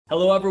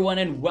Hello, everyone,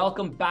 and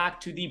welcome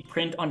back to the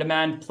Print on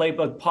Demand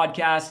Playbook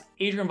Podcast.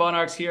 Adrian Von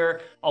Arx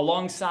here,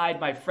 alongside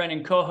my friend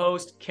and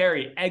co-host,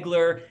 Carrie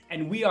Egler,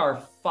 and we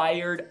are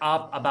fired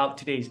up about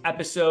today's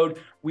episode.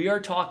 We are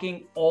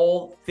talking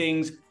all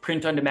things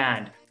print on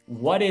demand.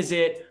 What is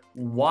it?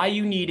 Why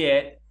you need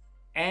it?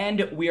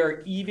 And we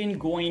are even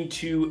going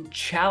to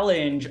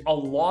challenge a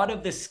lot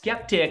of the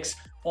skeptics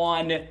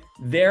on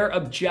their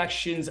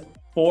objections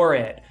for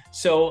it.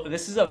 So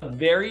this is a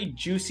very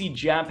juicy,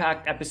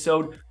 jam-packed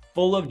episode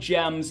full of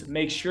gems.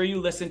 Make sure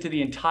you listen to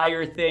the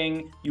entire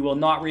thing. You will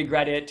not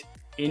regret it.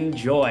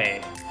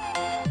 Enjoy.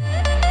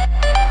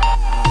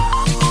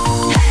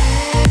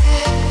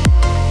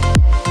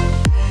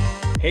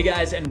 Hey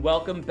guys, and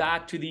welcome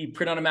back to the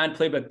Print on Demand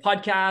Playbook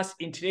Podcast.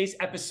 In today's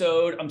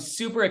episode, I'm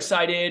super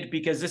excited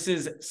because this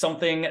is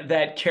something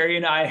that Carrie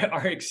and I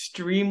are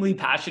extremely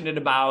passionate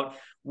about.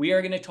 We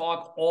are going to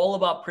talk all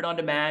about print on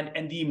demand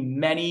and the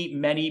many,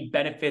 many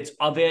benefits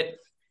of it.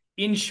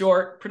 In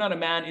short, print on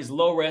demand is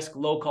low risk,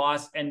 low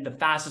cost, and the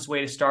fastest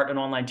way to start an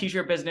online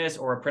t-shirt business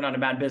or a print on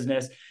demand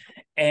business.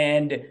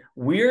 And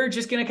we're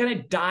just going to kind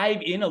of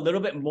dive in a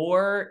little bit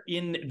more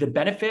in the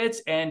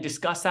benefits and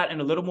discuss that in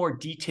a little more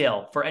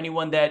detail for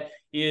anyone that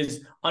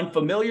is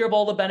unfamiliar of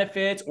all the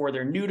benefits or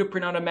they're new to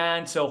print on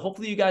demand. So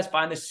hopefully you guys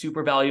find this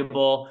super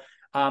valuable.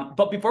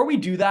 But before we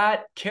do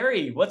that,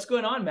 Carrie, what's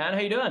going on, man? How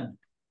you doing?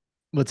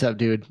 What's up,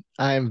 dude?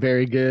 I am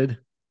very good.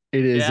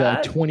 It is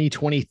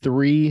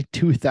 2023.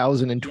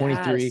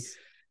 Yes.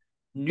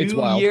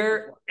 New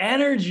year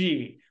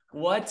energy.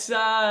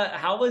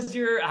 How was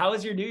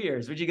your New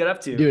Year's? What'd you get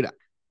up to? Dude,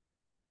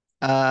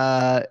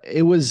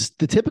 it was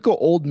the typical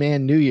old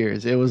man New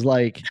Year's. It was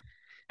like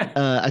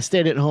I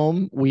stayed at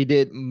home. We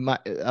did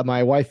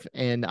my wife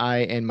and I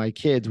and my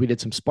kids, we did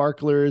some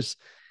sparklers.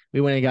 We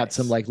went and got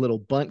some like little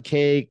bundt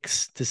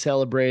cakes to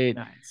celebrate.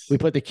 Nice. We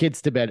put the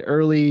kids to bed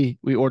early.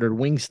 We ordered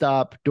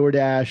Wingstop,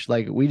 DoorDash.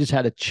 Like we just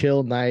had a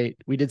chill night.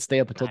 We did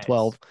stay up until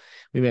 12.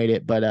 We made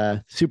it,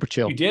 but super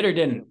chill. You did or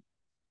didn't?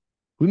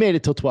 We made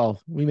it till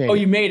 12. We made it. Oh,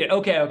 you made it.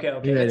 Okay.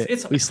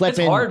 It's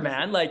hard,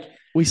 man. Like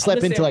we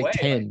slept into like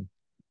 10.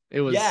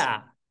 It was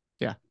yeah.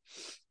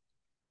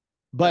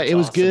 But that's it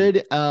was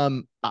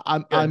awesome.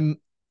 Good.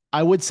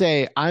 I would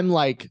say I'm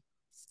like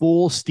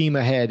full steam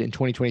ahead in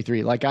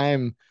 2023. Like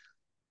I'm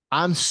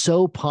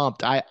so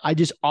pumped. I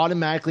just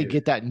automatically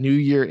get that New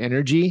Year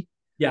energy.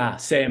 Yeah,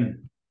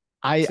 same.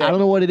 I don't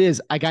know what it is.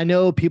 Like I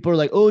know people are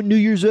like, oh, New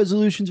Year's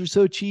resolutions are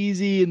so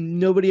cheesy and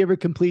nobody ever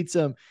completes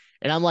them.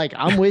 And I'm like,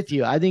 I'm with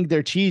you. I think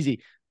they're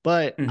cheesy,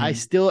 but I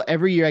still,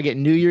 every year I get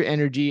New Year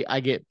energy.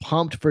 I get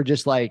pumped for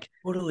just like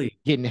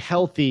getting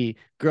healthy,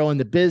 growing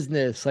the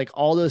business, like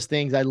all those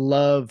things. I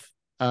love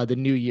the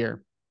New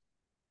Year.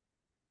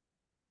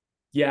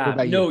 Yeah,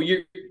 no,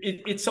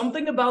 it's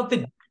something about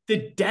the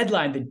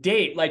deadline, the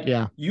date. Like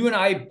you and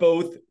I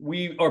both,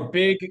 we are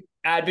big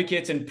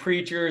advocates and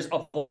preachers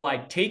of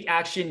like, take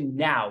action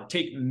now,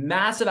 take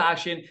massive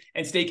action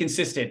and stay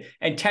consistent.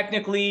 And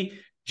technically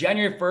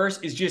January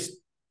 1st is just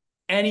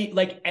any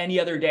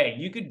other day.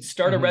 You could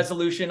start a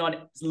resolution on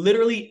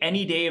literally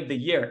any day of the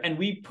year. And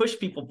we push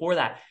people for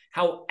that.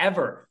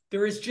 However,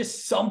 there is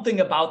just something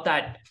about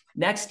that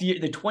next year,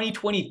 the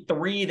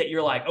 2023, that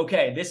you're like,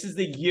 okay, this is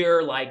the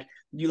year. Like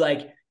you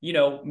like, you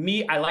know,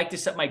 me, I like to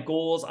set my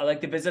goals. I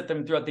like to visit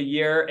them throughout the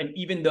year. And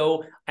even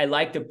though I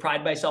like to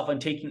pride myself on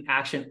taking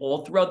action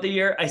all throughout the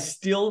year, I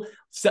still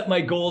set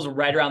my goals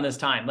right around this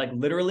time. Like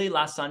literally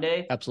last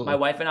Sunday, my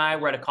wife and I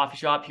were at a coffee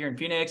shop here in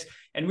Phoenix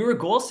and we were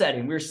goal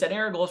setting. We were setting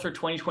our goals for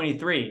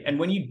 2023. And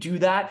when you do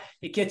that,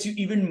 it gets you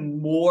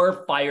even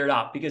more fired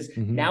up because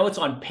now it's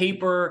on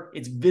paper,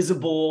 it's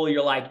visible.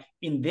 You're like,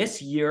 in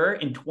this year,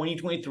 in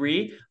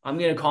 2023, I'm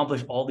going to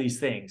accomplish all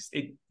these things.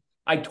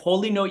 I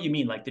totally know what you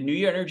mean. Like the New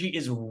Year energy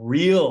is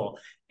real.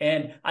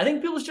 And I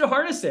think people should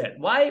harness it.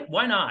 Why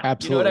not?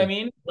 Absolutely. You know what I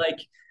mean? Like,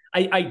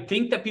 I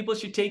think that people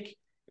should take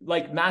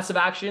like massive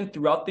action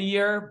throughout the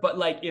year. But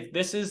like,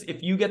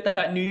 if you get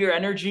that New Year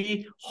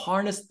energy,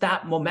 harness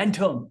that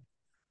momentum.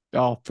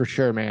 Oh, for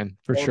sure, man.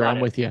 For sure. I'm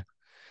with you.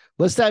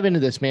 Let's dive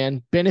into this,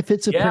 man.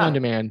 Benefits of print on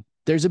demand.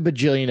 There's a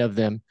bajillion of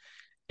them.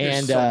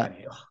 And so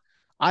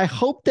I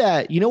hope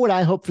that, you know what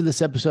I hope for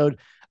this episode?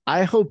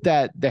 I hope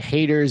that the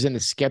haters and the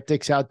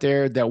skeptics out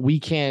there, that we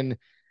can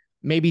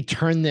maybe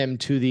turn them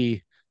to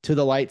the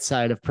light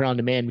side of print on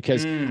demand,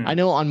 because I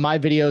know on my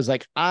videos,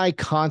 like I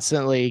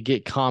constantly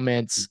get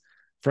comments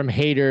from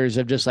haters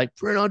of just like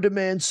print on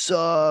demand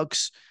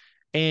sucks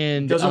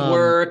and doesn't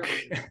work.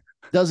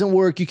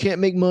 You can't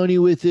make money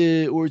with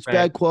it, or it's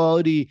bad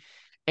quality.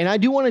 And I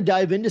do want to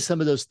dive into some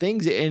of those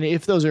things and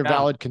if those are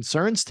valid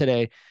concerns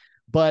today.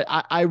 But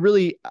I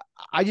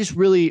just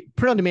really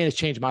print on demand has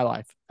changed my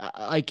life.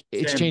 Like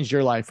it's changed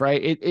your life,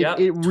 right?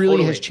 It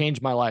really has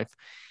changed my life.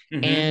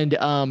 And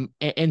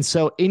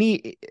so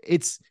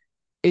it's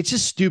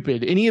just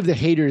stupid. Any of the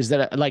haters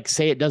that like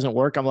say it doesn't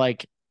work, I'm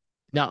like,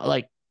 no,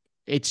 like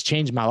it's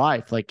changed my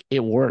life. Like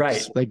it works.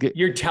 Right. Like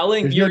you're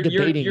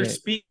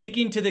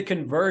speaking to the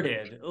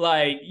converted.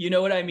 Like, you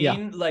know what I mean?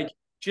 Yeah. Like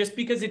just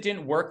because it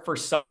didn't work for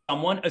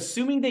someone,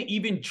 assuming they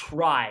even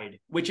tried,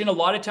 which in a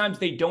lot of times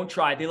they don't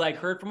try. They like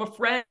heard from a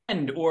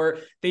friend or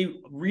they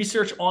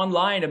research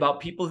online about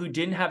people who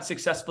didn't have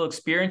successful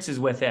experiences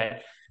with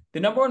it.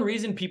 The number one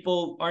reason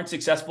people aren't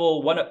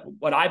successful,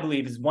 what I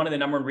believe is one of the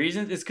number one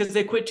reasons, is because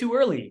they quit too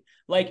early.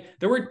 Like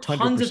there were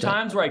tons 100%. Of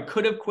times where I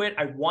could have quit.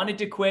 I wanted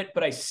to quit,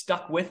 but I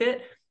stuck with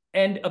it.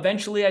 And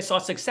eventually I saw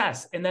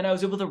success. And then I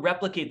was able to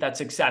replicate that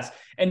success.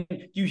 And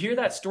you hear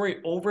that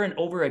story over and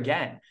over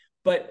again.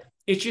 But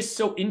it's just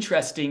so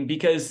interesting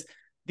because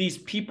these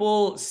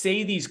people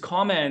say these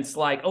comments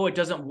like, oh, it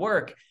doesn't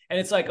work. And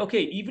it's like,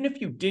 okay, even if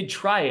you did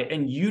try it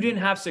and you didn't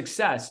have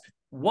success,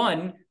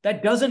 one,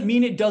 that doesn't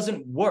mean it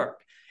doesn't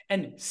work.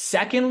 And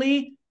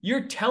secondly,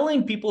 you're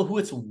telling people who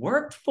it's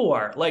worked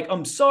for. Like,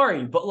 I'm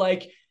sorry, but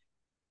like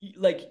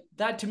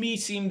that to me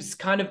seems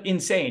kind of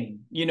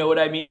insane. You know what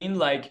I mean?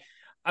 Like,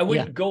 I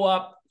wouldn't go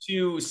up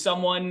to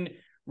someone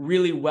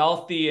really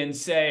wealthy and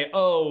say,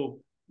 oh,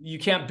 you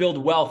can't build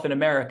wealth in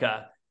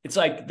America. It's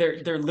like they're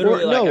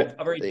literally like,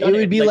 I've already done it. It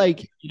would be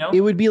like you know?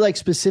 It would be like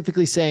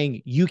specifically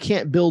saying you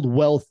can't build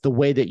wealth the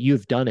way that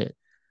you've done it.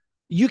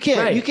 You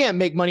can't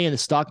make money in the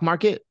stock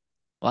market.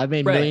 Well, I've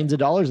made millions of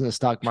dollars in the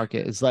stock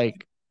market. It's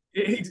like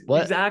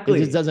what? Exactly.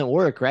 It just doesn't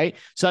work, right?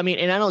 So I mean,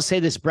 and I don't say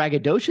this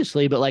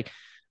braggadociously, but like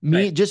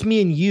me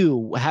and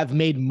you have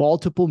made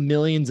multiple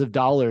millions of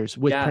dollars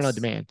with print on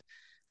demand.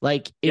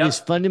 Like it has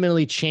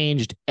fundamentally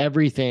changed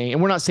everything.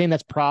 And we're not saying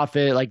that's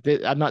profit. Like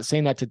I'm not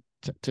saying that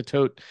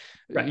to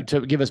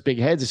give us big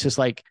heads. It's just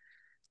like,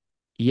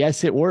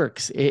 yes, it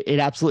works. It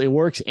absolutely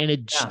works. And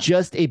it's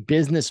just a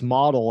business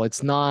model.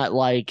 It's not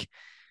like,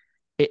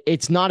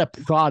 it's not a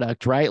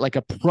product, right? Like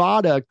a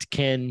product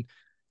can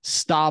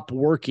stop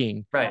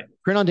working. Right.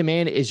 Print on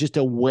demand is just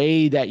a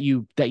way that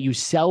you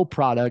sell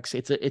products.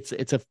 It's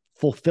a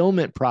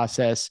fulfillment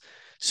process.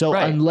 So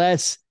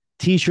unless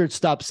t-shirts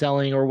stop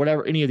selling or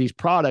whatever, any of these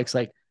products,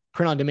 like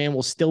print on demand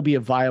will still be a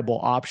viable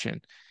option.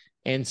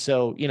 And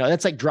so, you know,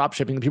 that's like drop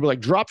shipping. People are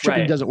like, drop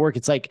shipping doesn't work.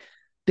 It's like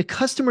the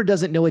customer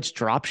doesn't know it's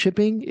drop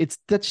shipping.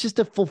 That's just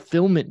a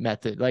fulfillment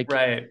method. Like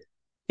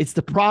it's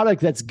the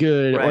product that's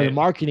good or the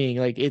marketing.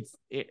 Like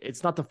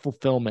it's not the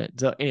fulfillment.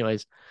 So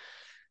anyways,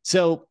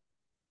 so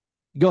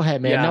go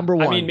ahead, man. Number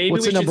one. I mean, maybe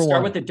we should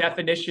start with the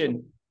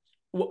definition.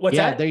 What's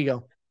that? There you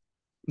go.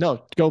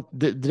 No, go.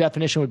 The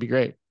definition would be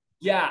great.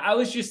 Yeah, I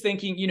was just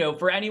thinking, you know,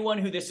 for anyone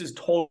who this is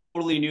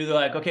totally new, they're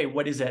like, okay,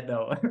 what is it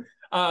though?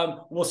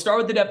 We'll start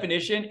with the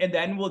definition and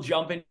then we'll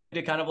jump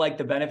into kind of like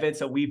the benefits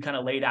that we've kind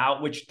of laid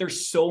out, which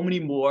there's so many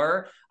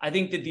more. I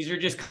think that these are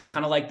just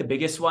kind of like the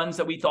biggest ones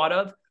that we thought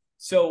of.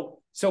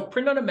 So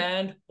print on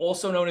demand,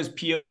 also known as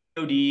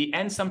POD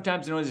and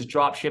sometimes known as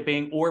drop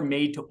shipping or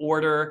made to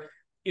order.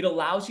 It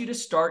allows you to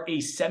start a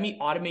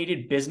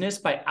semi-automated business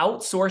by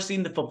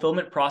outsourcing the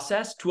fulfillment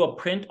process to a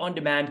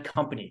print-on-demand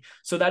company.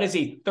 So that is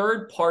a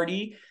third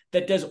party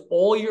that does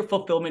all your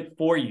fulfillment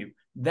for you.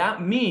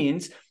 That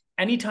means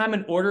anytime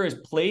an order is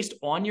placed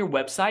on your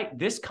website,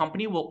 this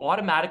company will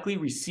automatically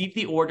receive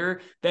the order,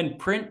 then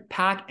print,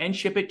 pack, and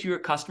ship it to your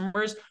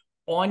customers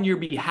on your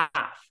behalf.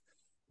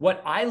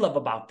 What I love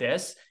about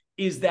this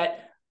is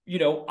that you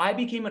know, I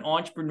became an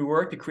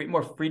entrepreneur to create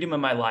more freedom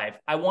in my life.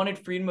 I wanted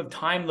freedom of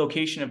time,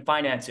 location, and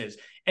finances.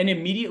 And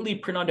immediately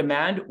print on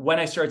demand, when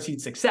I started seeing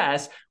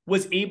success,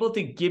 was able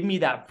to give me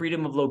that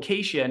freedom of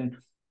location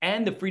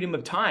and the freedom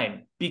of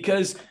time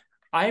because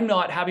I'm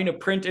not having to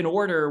print an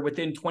order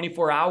within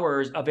 24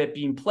 hours of it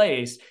being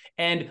placed.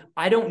 And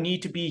I don't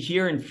need to be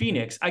here in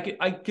Phoenix.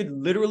 I could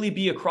literally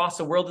be across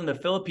the world in the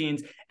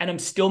Philippines and I'm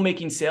still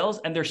making sales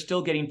and they're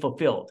still getting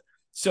fulfilled.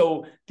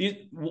 So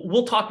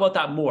we'll talk about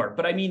that more.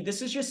 But I mean,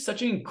 this is just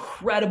such an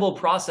incredible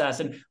process.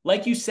 And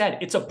like you said,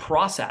 it's a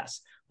process.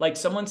 Like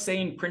someone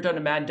saying print on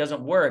demand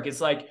doesn't work.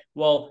 It's like,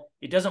 well,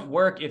 it doesn't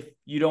work if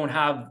you don't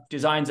have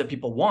designs that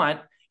people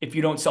want, if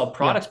you don't sell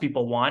products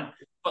people want.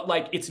 But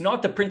like, it's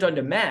not the print on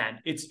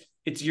demand. It's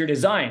your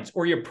designs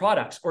or your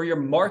products or your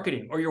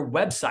marketing or your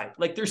website.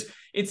 Like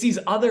it's these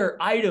other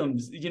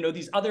items, you know,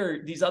 these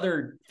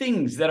other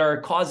things that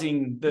are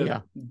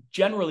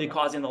generally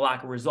causing the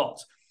lack of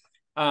results.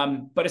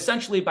 But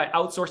essentially by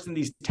outsourcing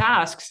these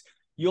tasks,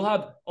 you'll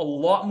have a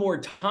lot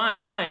more time.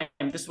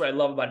 This is what I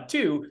love about it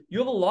too. You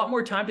have a lot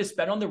more time to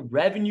spend on the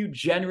revenue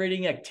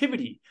generating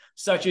activity,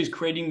 such as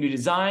creating new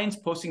designs,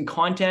 posting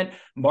content,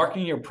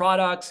 marketing your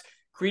products,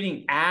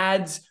 creating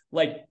ads.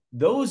 Like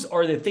those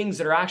are the things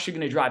that are actually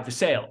going to drive the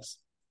sales.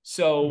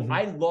 So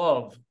I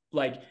love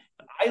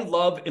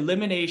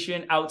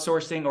elimination,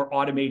 outsourcing, or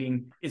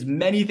automating as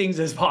many things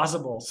as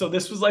possible. So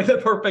this was like the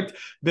perfect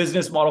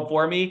business model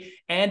for me.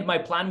 And my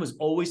plan was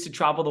always to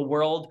travel the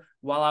world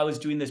while I was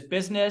doing this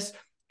business.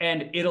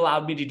 And it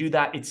allowed me to do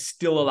that. It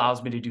still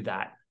allows me to do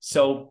that.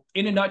 So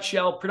in a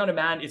nutshell, print on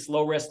demand, it's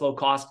low risk, low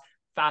cost,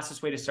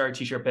 fastest way to start a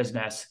t-shirt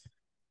business.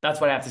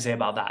 That's what I have to say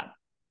about that.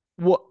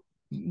 Well,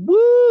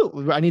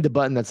 woo! I need the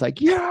button that's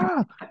like,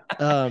 yeah.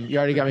 You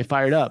already got me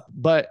fired up.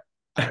 But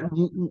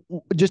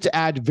just to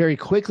add very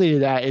quickly to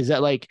that is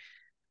that like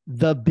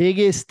the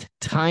biggest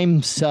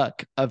time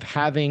suck of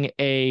having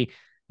a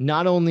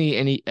not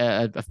only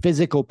a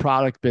physical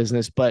product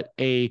business, but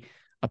a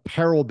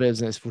apparel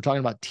business. If we're talking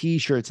about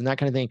t-shirts and that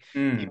kind of thing.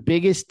 The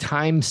biggest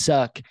time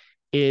suck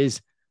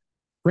is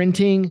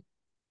printing,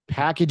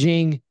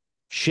 packaging,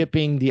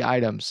 shipping the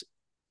items.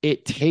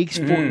 It takes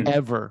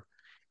forever.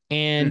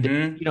 And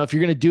if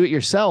you're going to do it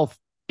yourself,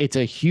 it's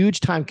a huge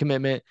time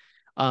commitment.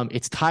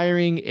 It's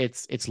tiring.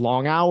 It's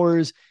long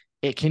hours.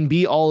 It can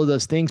be all of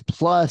those things,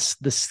 plus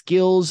the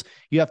skills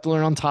you have to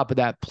learn on top of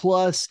that,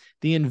 plus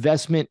the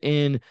investment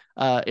in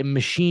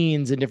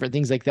machines and different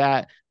things like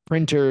that,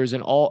 printers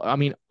and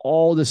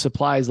all the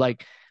supplies.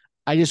 Like,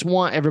 I just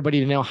want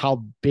everybody to know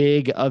how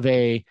big of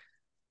a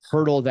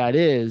hurdle that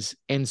is.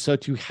 And so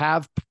to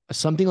have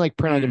something like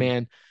print on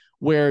demand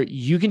where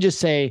you can just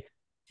say,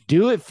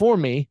 do it for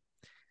me,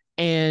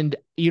 and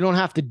you don't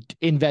have to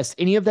invest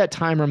any of that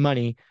time or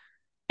money.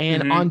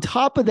 And on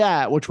top of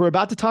that, which we're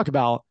about to talk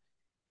about,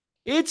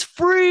 it's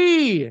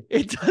free.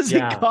 It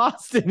doesn't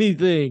cost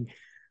anything.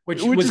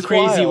 Which was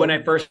crazy wild. When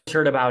I first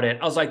heard about it.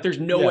 I was like, there's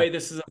no way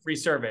this is a free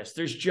service.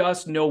 There's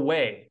just no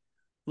way.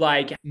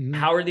 Like,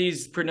 how are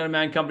these print on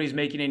demand companies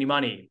making any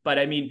money? But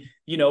I mean,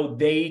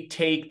 they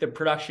take the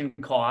production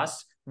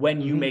costs when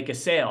you make a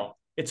sale.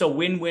 It's a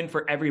win-win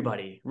for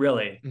everybody,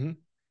 really.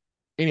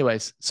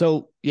 Anyways,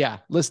 so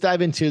let's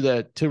dive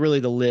into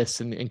really the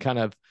list and kind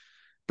of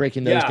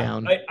breaking those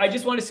down. I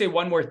just want to say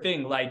one more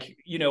thing. Like,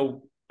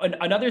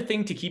 another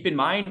thing to keep in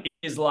mind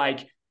is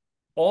like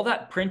all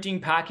that printing,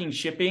 packing,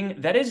 shipping,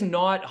 that is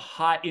not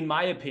high, in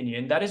my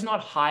opinion, that is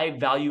not high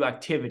value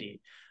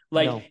activity.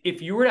 Like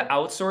if you were to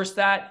outsource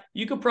that,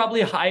 you could probably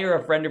hire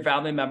a friend or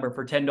family member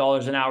for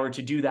 $10 an hour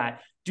to do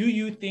that. Do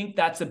you think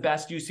that's the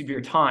best use of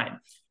your time?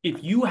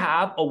 If you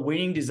have a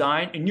winning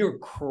design and you're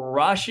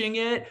crushing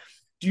it,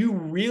 do you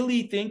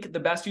really think the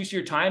best use of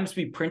your time is to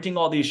be printing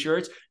all these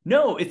shirts?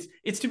 No,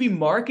 it's to be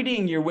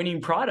marketing your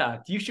winning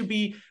product. You should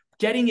be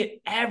getting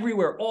it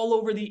everywhere, all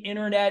over the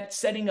internet,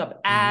 setting up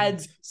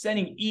ads,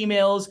 sending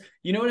emails.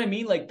 You know what I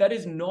mean? Like, that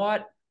is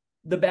not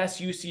the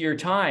best use of your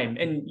time.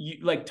 And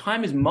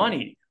time is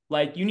money.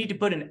 Like, you need to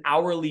put an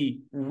hourly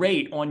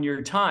rate on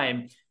your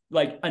time.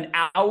 Like, an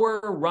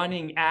hour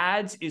running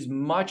ads is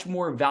much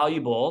more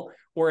valuable,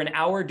 or an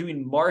hour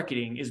doing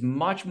marketing is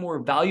much more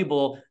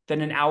valuable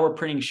than an hour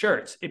printing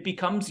shirts. It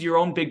becomes your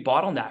own big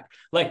bottleneck.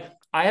 Like,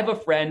 I have a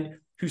friend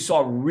who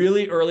saw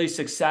really early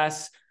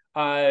success.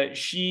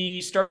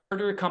 She started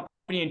her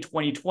company in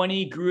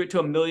 2020, grew it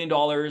to $1 million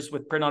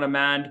with print on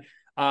demand.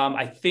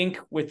 I think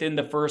within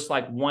the first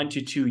 1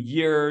 to 2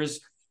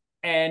 years.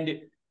 And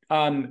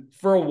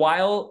for a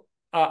while,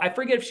 I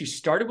forget if she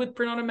started with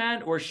print on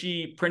demand or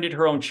she printed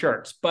her own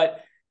shirts,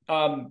 but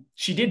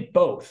she did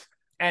both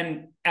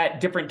and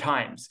at different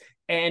times.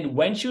 And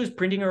when she was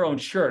printing her own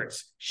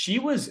shirts, she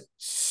was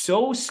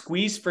so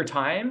squeezed for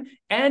time.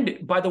 And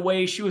by the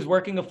way, she was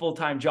working a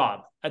full-time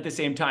job at the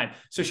same time.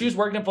 So she was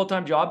working a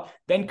full-time job,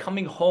 then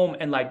coming home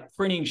and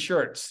printing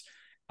shirts.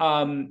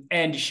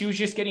 And she was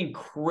just getting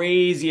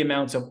crazy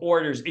amounts of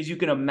orders, as you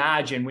can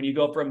imagine, when you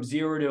go from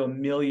 0 to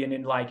 1 million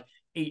in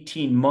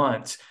 18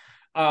 months.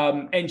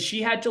 And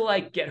she had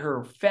to get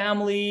her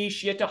family,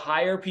 she had to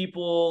hire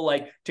people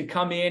to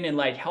come in and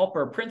help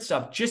her print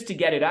stuff just to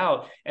get it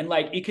out. And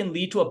it can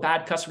lead to a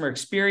bad customer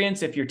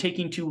experience if you're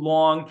taking too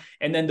long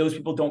and then those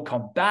people don't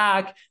come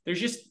back.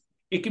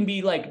 It can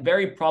be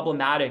very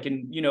problematic.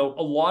 And, a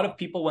lot of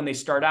people, when they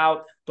start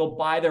out, they'll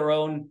buy their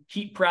own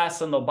heat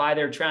press and they'll buy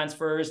their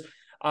transfers.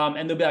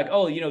 And they'll be like,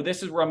 oh,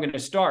 this is where I'm going to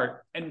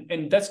start.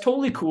 And that's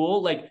totally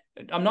cool.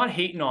 I'm not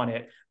hating on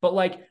it, but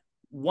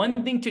one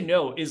thing to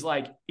know is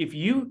if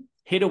you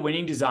hit a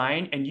winning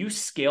design and you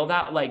scale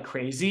that like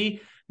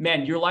crazy,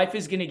 man, your life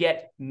is going to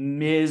get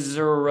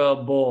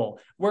miserable.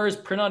 Whereas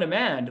print on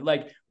demand,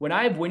 when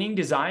I have winning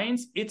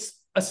designs, it's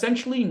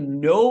essentially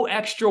no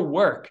extra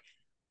work.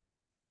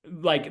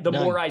 The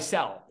more I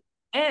sell,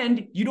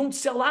 and you don't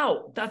sell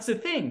out. That's the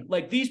thing.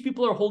 These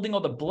people are holding all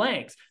the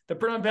blanks. The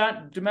print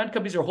on demand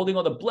companies are holding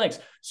all the blanks.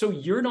 So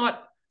you're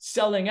not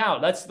selling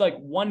out. That's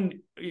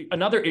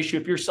another issue.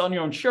 If you're selling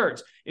your own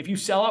shirts, if you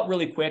sell out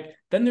really quick,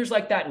 then there's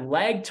that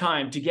lag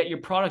time to get your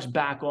products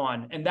back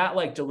on. And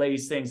that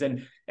delays things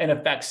and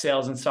affects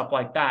sales and stuff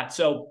like that.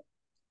 So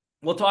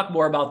we'll talk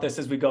more about this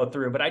as we go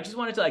through, but I just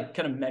wanted to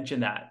kind of mention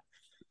that.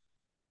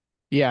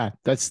 Yeah,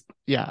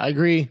 I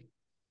agree.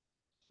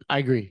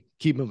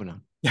 Keep moving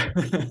on.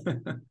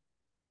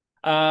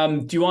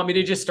 Do you want me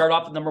to just start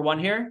off with number 1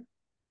 here?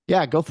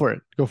 Yeah, go for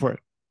it.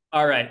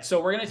 All right.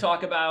 So we're going to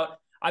talk about,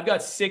 I've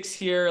got 6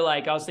 here. I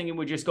was thinking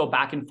we'd just go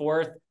back and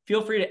forth.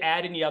 Feel free to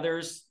add any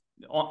others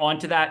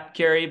onto that,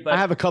 Carey. But I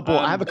have a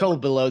couple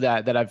below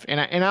that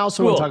I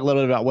also want to talk a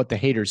little bit about what the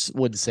haters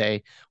would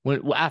say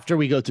after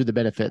we go through the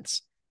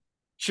benefits.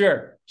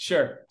 Sure.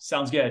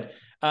 Sounds good.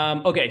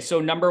 Okay.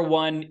 So number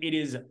 1, it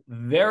is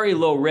very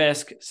low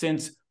risk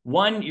since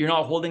 1, you're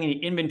not holding any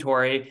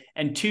inventory,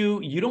 and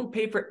 2, you don't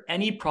pay for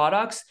any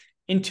products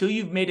until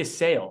you've made a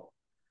sale.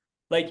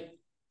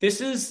 This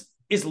is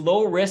as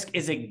low risk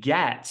as it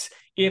gets.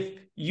 if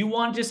you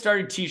wanted to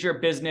start a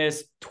t-shirt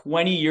business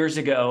 20 years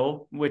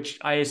ago, which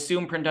I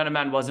assume print on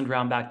demand wasn't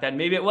around back then,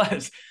 maybe it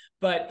was,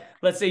 but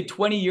let's say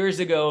 20 years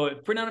ago,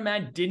 if print on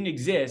demand didn't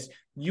exist,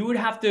 you would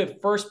have to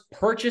first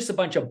purchase a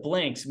bunch of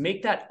blanks,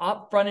 make that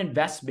upfront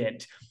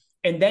investment,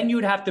 and then you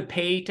would have to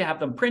pay to have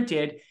them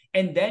printed,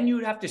 and then you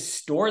would have to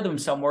store them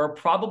somewhere,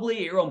 probably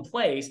at your own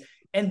place,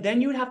 and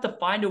then you would have to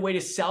find a way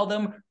to sell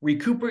them,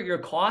 recuperate your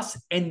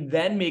costs, and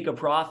then make a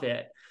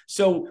profit.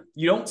 So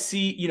you don't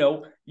see,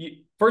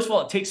 first of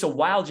all, it takes a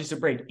while just to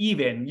break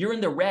even. You're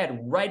in the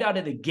red right out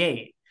of the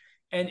gate.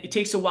 And it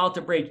takes a while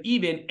to break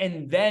even.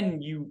 And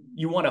then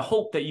you want to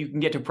hope that you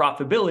can get to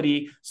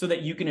profitability so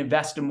that you can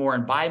invest in more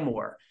and buy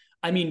more.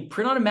 I mean,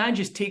 print on demand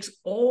just takes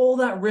all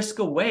that risk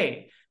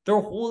away. They're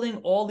holding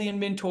all the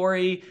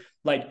inventory.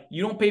 Like,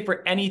 you don't pay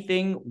for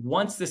anything.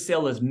 Once the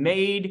sale is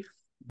made,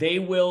 they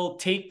will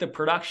take the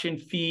production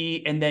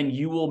fee and then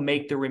you will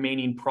make the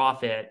remaining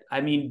profit.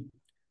 I mean,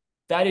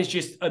 that is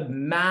just a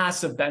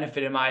massive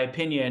benefit in my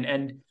opinion,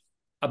 and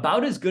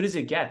about as good as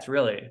it gets,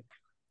 really.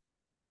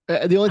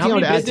 The only thing I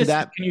would add to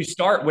that, can you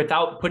start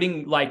without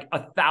putting like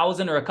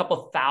 $1,000 or a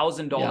couple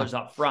 $1,000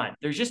 up front?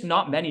 There's just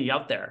not many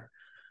out there.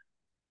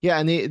 Yeah.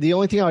 And the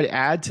only thing I would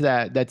add to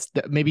that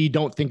maybe you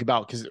don't think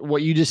about, because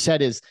what you just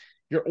said is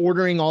you're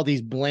ordering all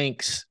these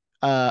blanks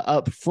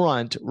up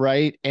front,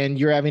 right? And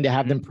you're having to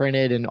have them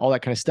printed and all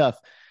that kind of stuff.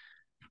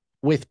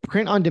 With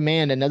print on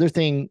demand, another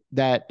thing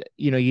that,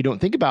 you don't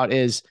think about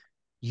is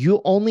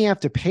you only have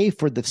to pay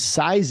for the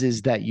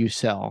sizes that you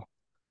sell.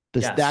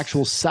 The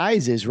actual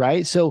sizes,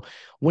 right? So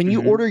when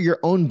you order your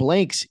own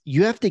blanks,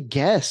 you have to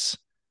guess.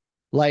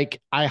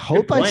 Like, I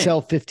hope I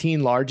sell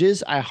 15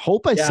 larges. I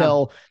hope I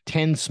sell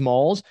 10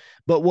 smalls.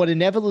 But what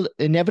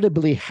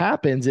inevitably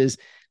happens is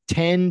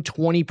 10,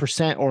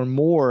 20% or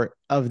more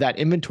of that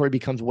inventory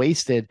becomes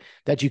wasted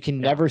that you can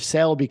never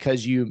sell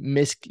because you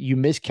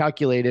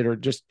miscalculated or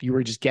you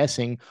were just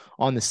guessing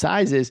on the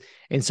sizes.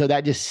 And so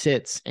that just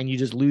sits and you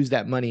just lose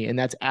that money. And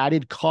that's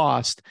added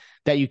cost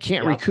that you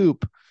can't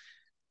recoup.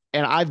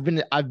 And I've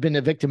been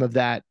a victim of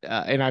that.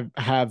 And I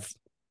have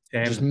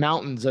just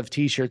mountains of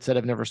t-shirts that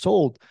I've never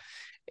sold.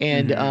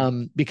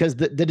 And because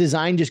the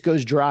design just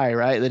goes dry,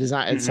 right? The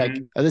design, it's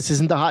like, oh, this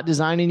isn't the hot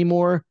design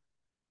anymore.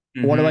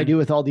 What do I do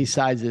with all these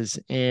sizes?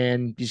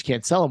 And you just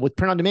can't sell them. With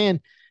print on demand,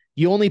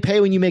 you only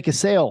pay when you make a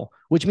sale,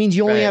 which means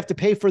you only have to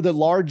pay for the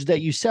large that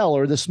you sell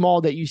or the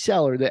small that you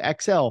sell or the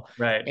XL.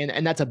 Right.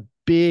 And that's a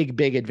big,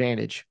 big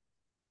advantage.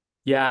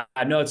 Yeah,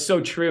 I know, it's so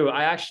true.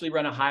 I actually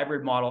run a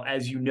hybrid model,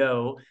 as you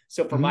know.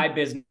 So for my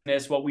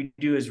business, what we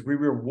do is we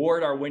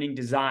reward our winning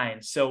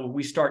designs. So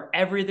we start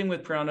everything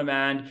with print on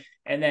demand.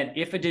 And then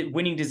if a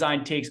winning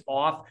design takes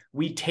off,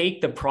 we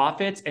take the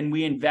profits and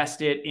we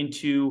invest it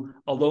into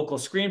a local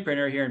screen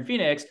printer here in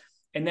Phoenix.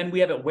 And then we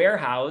have it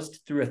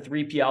warehoused through a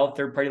 3PL,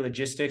 third-party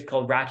logistics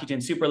called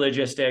Rakuten Super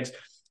Logistics.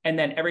 And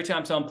then every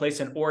time someone places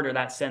an order,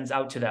 that sends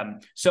out to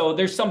them. So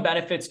there's some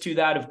benefits to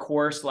that, of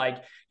course,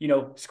 like,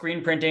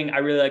 screen printing. I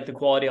really like the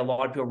quality. A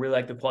lot of people really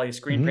like the quality of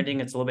screen printing.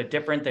 It's a little bit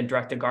different than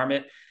direct to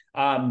garment.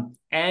 And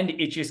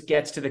it just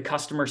gets to the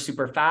customer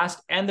super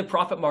fast and the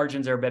profit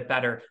margins are a bit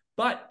better,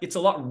 but it's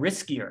a lot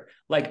riskier.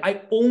 Like,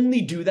 I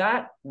only do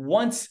that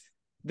once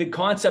the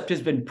concept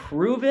has been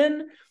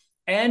proven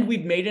and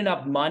we've made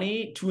enough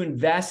money to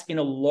invest in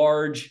a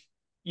large,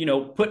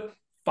 put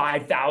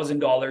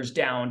 $5,000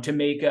 down to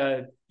make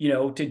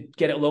to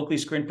get it locally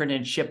screen printed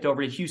and shipped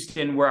over to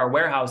Houston where our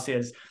warehouse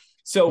is.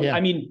 So,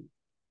 I mean,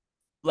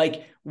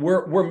 like,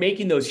 we're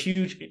making those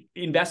huge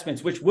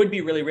investments, which would be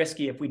really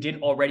risky if we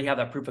didn't already have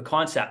that proof of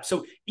concept.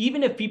 So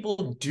even if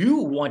people do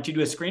want to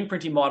do a screen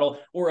printing model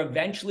or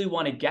eventually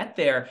want to get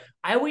there,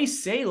 I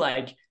always say,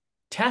 like,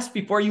 test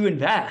before you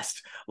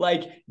invest.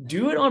 Like,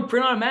 do it on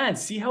print on demand,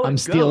 see how it goes. I'm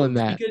stealing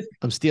that,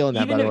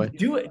 by the way.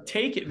 Do it,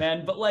 take it,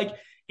 man. But like,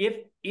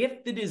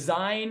 if the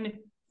design,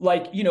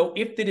 if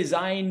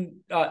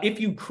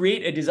you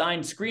create a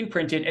design screen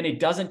printed and it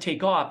doesn't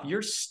take off,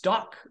 you're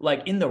stuck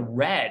like in the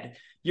red.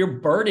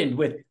 You're burdened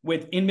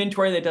with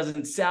inventory that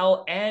doesn't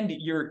sell and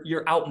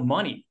you're out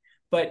money.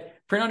 But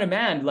print on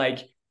demand,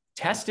 like,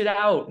 test it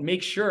out,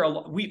 make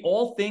sure. We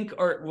all think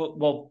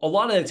a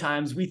lot of the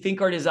times we think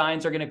our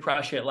designs are going to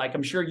crush it. Like,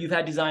 I'm sure you've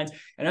had designs,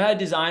 and I had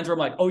designs where I'm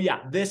like, oh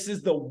yeah, this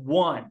is the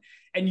one.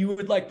 And you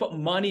would like put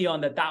money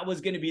on that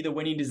was going to be the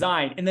winning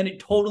design. And then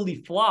it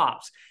totally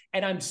flops.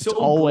 And I'm so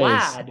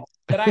glad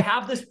that I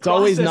have this process. It's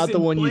always not the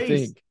one you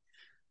think.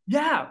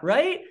 Yeah.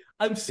 Right.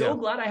 I'm so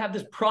glad I have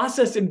this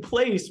process in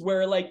place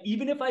where, like,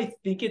 even if I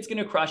think it's going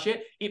to crush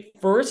it, it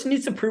first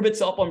needs to prove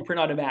itself on print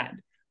on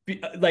demand.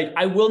 Like,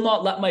 I will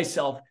not let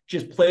myself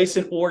just place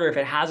an order if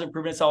it hasn't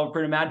proven itself on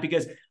print on demand,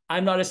 because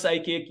I'm not a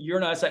psychic.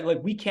 You're not a psychic.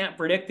 Like, we can't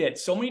predict it.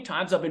 So many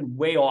times I've been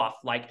way off,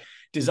 like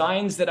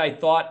designs that I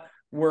thought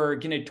were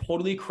going to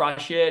totally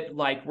crush it.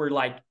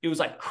 It was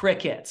like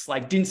crickets,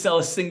 like didn't sell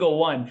a single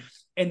one.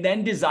 And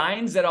then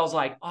designs that I was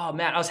like, oh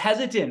man, I was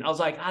hesitant. I was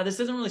like, this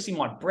doesn't really seem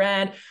on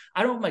brand.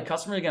 I don't know if my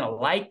customers are going to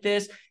like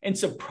this. And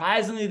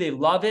surprisingly, they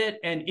love it.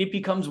 And it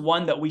becomes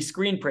one that we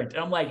screen print.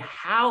 And I'm like,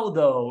 how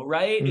though?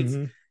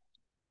 Right.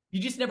 you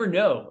just never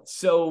know.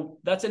 So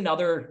that's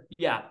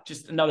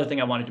just another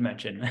thing I wanted to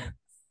mention.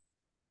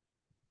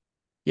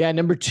 Yeah.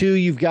 Number two,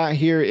 you've got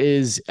here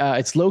is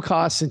it's low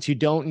cost since you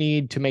don't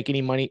need to make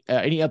any money,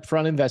 any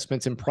upfront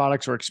investments in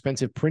products or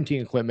expensive printing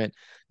equipment.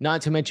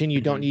 Not to mention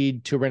you don't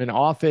need to rent an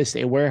office,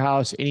 a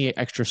warehouse, any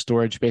extra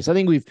storage space. I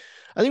think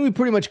we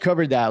pretty much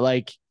covered that.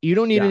 Like you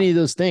don't need any of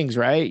those things,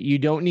 right? You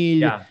don't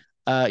need,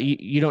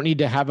 you don't need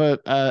to have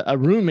a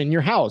room in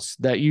your house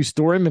that you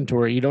store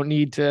inventory. You don't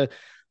need to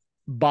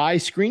buy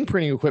screen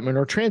printing equipment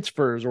or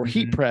transfers or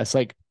heat press.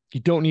 Like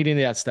you don't need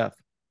any of that stuff.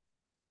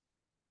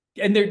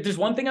 And there's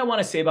one thing I want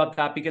to say about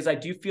that, because I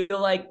do feel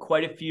like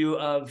quite a few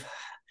of,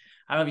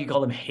 I don't know if you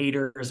call them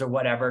haters or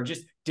whatever,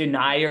 just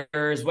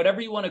deniers, whatever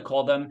you want to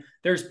call them.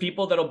 There's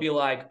people that'll be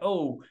like,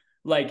 oh,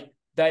 like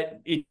that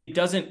it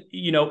doesn't,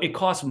 it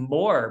costs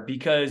more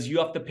because you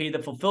have to pay the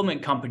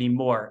fulfillment company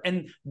more.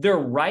 And they're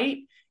right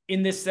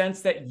in the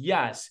sense that,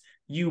 yes,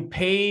 you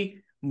pay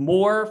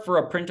more for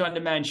a print on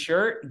demand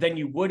shirt than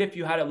you would if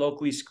you had it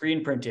locally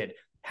screen printed.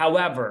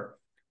 However,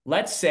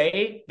 let's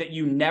say that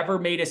you never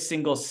made a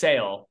single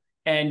sale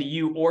and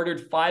you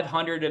ordered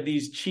 500 of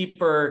these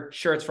cheaper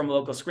shirts from a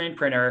local screen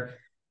printer,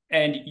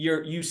 and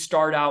you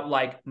start out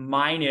like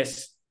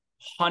minus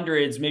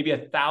hundreds, maybe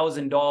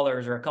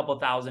 $1,000 or a couple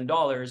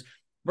 $1,000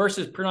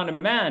 versus print on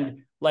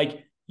demand.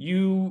 Like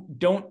you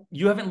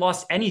haven't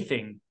lost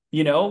anything,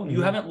 you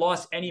haven't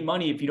lost any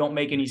money if you don't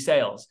make any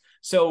sales.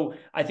 So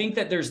I think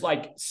that there's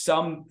like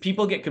some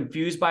people get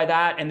confused by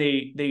that, and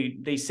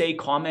they say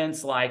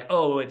comments like,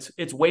 oh,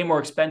 it's way more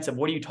expensive.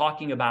 What are you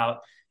talking about?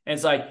 And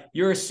it's like,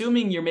 you're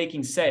assuming you're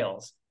making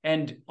sales,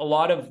 and a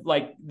lot of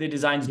like the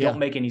designs don't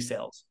make any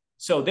sales.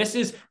 So this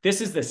is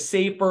the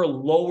safer,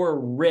 lower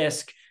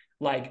risk,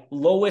 like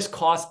lowest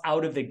cost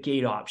out of the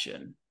gate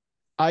option.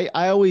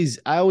 I always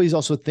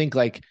also think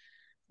like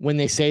when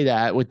they say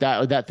that with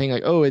that thing,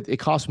 like, oh, it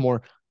costs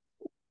more.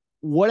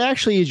 What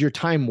actually is your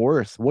time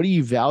worth? What do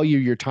you value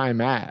your time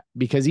at?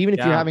 Because even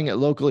if you're having it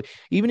locally,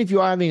 even if you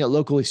are having it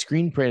locally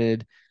screen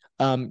printed,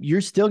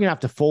 you're still gonna have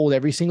to fold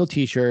every single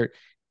t-shirt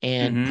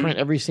and print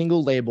every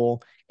single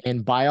label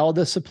and buy all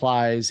the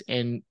supplies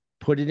and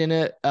put it in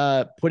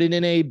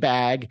a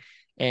bag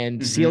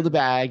and seal the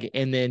bag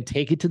and then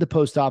take it to the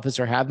post office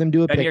or have them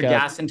do a pickup. Your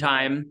gas and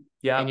time.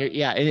 Yeah.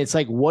 And it's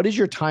like, what is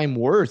your time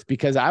worth?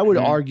 Because I would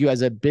argue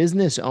as a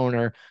business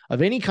owner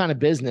of any kind of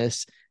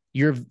business,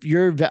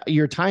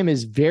 your time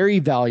is very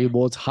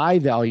valuable. It's high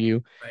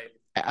value.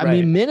 Right. I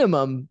mean,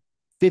 minimum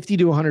 $50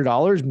 to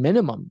 $100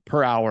 minimum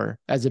per hour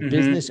as a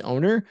business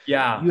owner.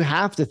 Yeah. You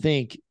have to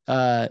think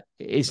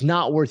it's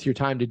not worth your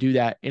time to do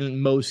that in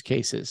most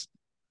cases.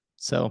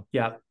 So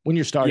when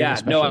you're starting,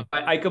 especially.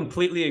 I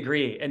completely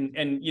agree. And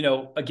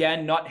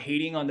again, not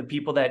hating on the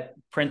people that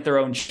print their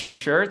own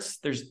shirts.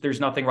 There's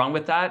nothing wrong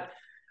with that.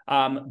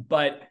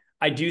 But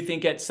I do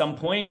think at some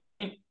point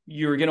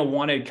you're going to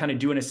want to kind of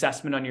do an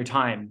assessment on your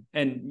time.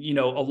 And,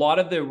 a lot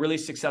of the really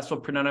successful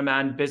print on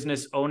demand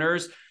business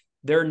owners,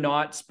 they're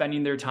not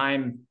spending their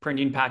time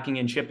printing, packing,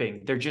 and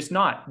shipping. They're just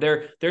not.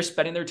 They're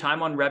spending their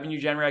time on revenue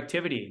generating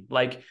activity,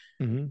 like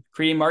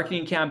creating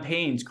marketing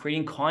campaigns,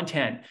 creating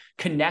content,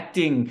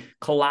 connecting,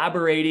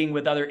 collaborating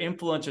with other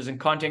influencers and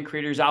content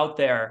creators out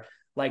there,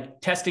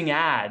 like testing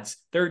ads.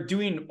 They're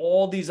doing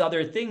all these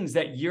other things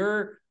that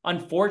you're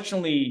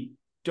unfortunately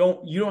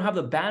you don't have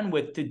the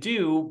bandwidth to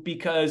do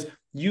because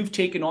you've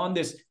taken on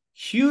this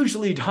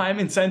hugely time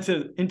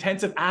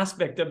intensive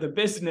aspect of the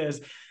business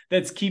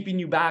that's keeping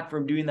you back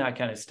from doing that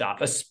kind of stuff,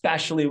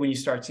 especially when you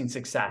start seeing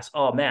success.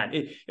 Oh man,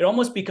 it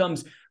almost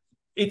becomes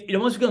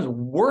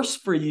worse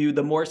for you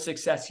the more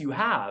success you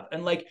have.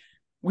 And like,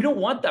 we don't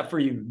want that for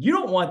you. You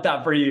don't want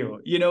that for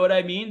you. You know what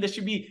I mean? This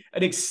should be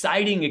an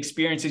exciting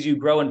experience as you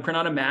grow. And print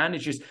on demand,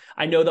 it's just,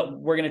 I know that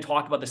we're going to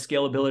talk about the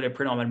scalability of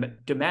print on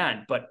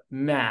demand, but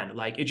man,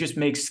 like it just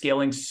makes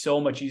scaling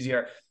so much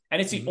easier.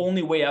 And it's the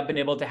only way I've been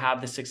able to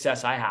have the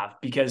success I have,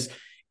 because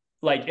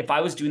like if I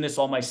was doing this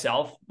all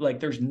myself, like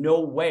there's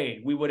no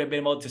way we would have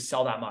been able to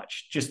sell that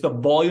much. Just the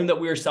volume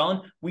that we were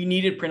selling, we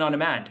needed print on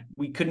demand.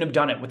 We couldn't have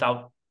done it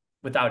without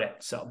it.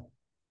 So,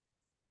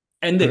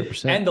 and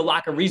the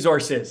lack of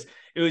resources,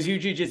 it was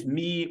usually just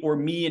me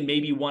and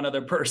maybe one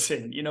other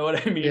person. You know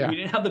what I mean? We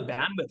didn't have the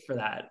bandwidth for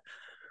that.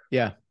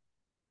 Yeah,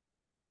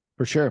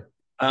 for sure.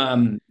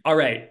 All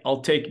right. I'll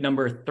take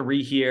number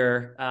 3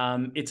 here.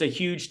 It's a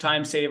huge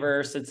time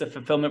saver since the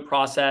fulfillment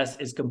process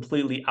is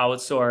completely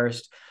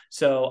outsourced.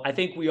 So I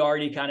think we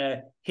already kind of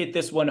hit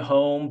this one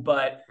home,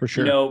 but for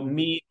sure.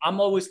 I'm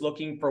always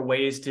looking for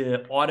ways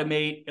to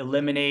automate,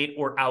 eliminate,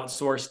 or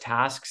outsource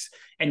tasks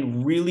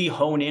and really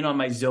hone in on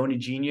my zone of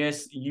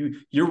genius.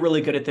 You're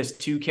really good at this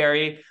too,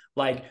 Carrie.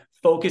 Like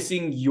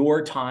focusing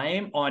your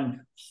time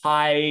on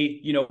high,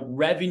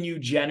 revenue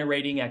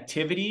generating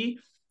activity.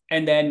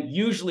 And then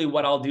usually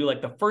what I'll do,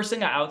 like the first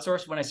thing I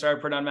outsourced when I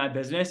started putting on my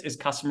business is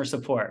customer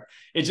support.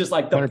 It's just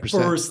like the 100%.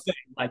 First thing,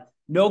 like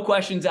no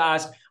questions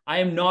asked. I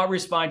am not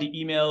responding to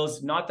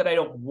emails. Not that I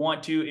don't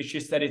want to. It's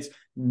just that it's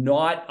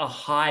not a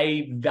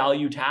high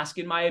value task,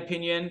 in my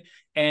opinion.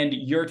 And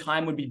your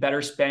time would be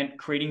better spent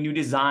creating new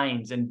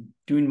designs and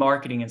doing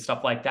marketing and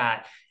stuff like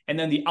that. And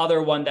then the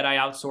other one that I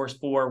outsource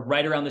for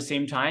right around the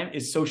same time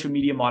is social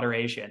media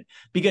moderation,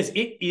 because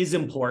it is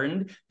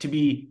important to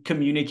be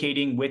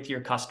communicating with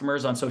your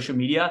customers on social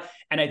media.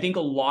 And I think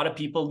a lot of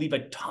people leave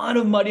a ton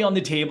of money on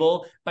the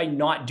table by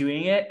not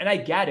doing it. And I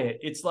get it.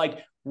 It's like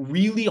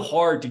really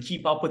hard to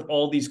keep up with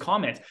all these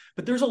comments,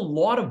 but there's a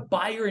lot of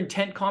buyer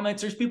intent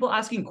comments. There's people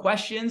asking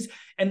questions.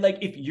 And like,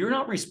 if you're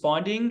not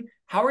responding,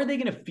 how are they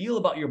going to feel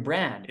about your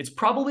brand? It's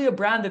probably a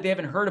brand that they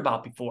haven't heard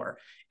about before.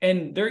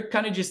 And they're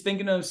kind of just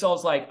thinking to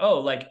themselves like, oh,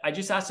 like I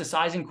just asked a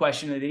sizing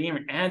question and they didn't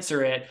even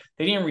answer it.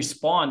 They didn't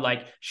respond.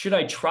 Like, should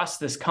I trust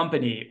this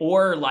company?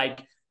 Or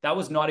like, that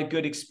was not a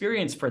good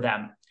experience for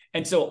them.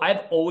 And so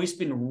I've always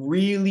been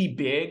really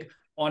big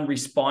on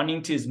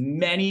responding to as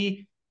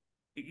many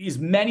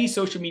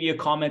social media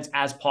comments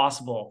as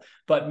possible.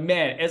 But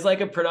man, as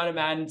like a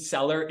print-on-demand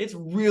seller, it's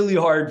really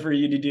hard for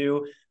you to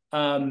do.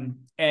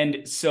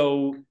 And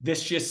so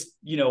this just,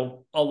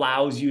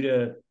 allows you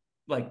to,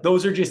 like,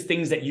 those are just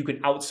things that you can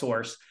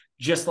outsource,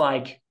 just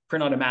like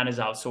print-on-demand is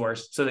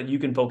outsourced, so that you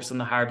can focus on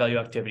the higher value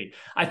activity.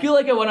 I feel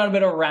like I went on a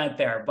bit of a rant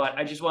there, but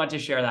I just wanted to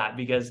share that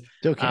because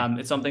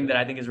it's something that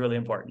I think is really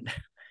important.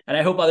 And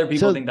I hope other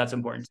people think that's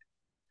important.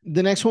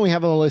 The next one we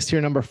have on the list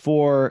here, number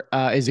 4,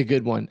 is a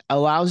good one.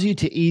 Allows you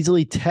to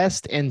easily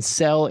test and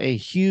sell a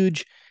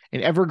huge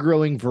and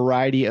ever-growing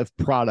variety of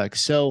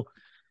products. So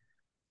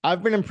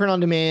I've been in print on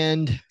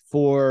demand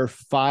for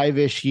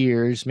 5-ish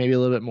years, maybe a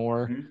little bit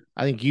more. Mm-hmm.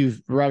 I think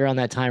you've right around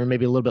that time, or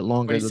maybe a little bit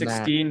longer than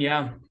that. 2016,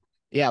 yeah.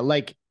 Yeah,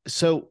 like,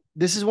 so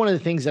this is one of the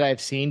things that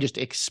I've seen just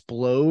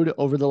explode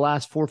over the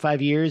last 4 or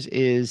 5 years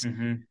is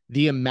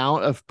the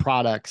amount of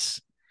products.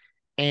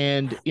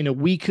 And,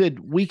 we could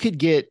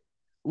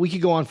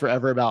go on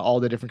forever about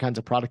all the different kinds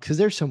of products, because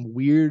there's some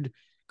weird,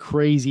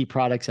 crazy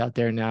products out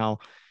there now.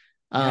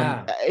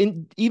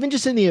 And even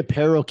just in the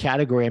apparel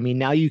category, I mean,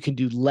 now you can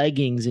do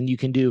leggings and you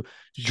can do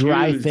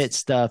dry fit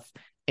stuff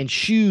and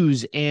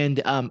shoes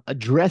and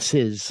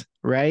dresses,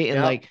 right?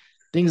 And like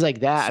things like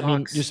that. Socks. I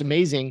mean, just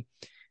amazing.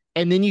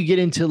 And then you get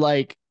into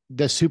like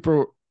the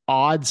super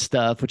odd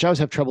stuff, which I always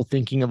have trouble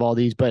thinking of all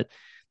these, but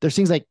there's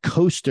things like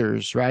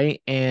coasters,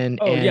 right? And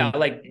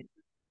like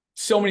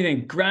so many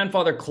things,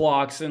 grandfather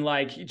clocks and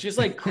like just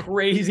like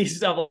crazy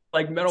stuff,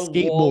 like metal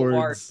wall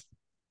art.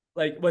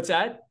 Like, what's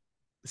that?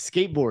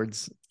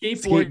 Skateboards,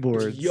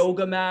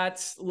 yoga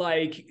mats,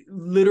 like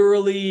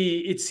literally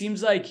it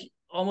seems like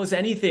almost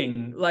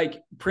anything.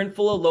 Like Printful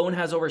alone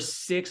has over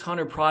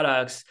 600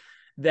 products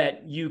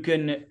that you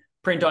can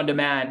print on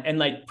demand, and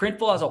like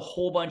Printful has a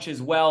whole bunch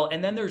as well.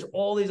 And then there's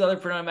all these other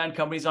print on demand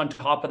companies on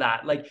top of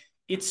that. Like,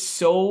 it's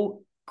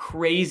so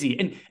crazy.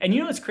 And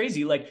it's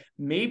crazy. Like,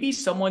 maybe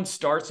someone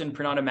starts in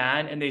print on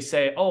demand and they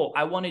say, oh,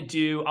 I want to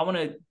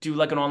do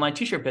like an online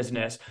t-shirt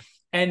business.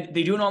 And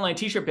they do an online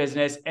t-shirt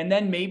business. And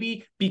then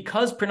maybe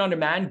because print on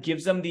demand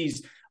gives them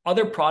these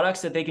other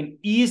products that they can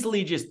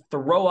easily just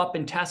throw up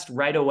and test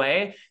right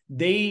away,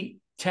 they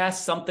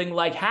test something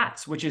like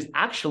hats, which is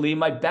actually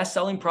my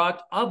best-selling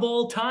product of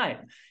all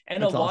time.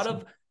 And a lot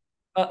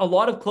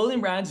of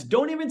clothing brands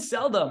don't even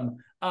sell them.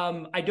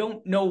 I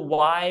don't know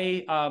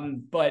why,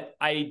 but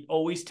I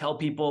always tell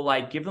people,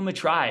 like, give them a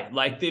try.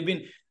 Like, they've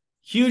been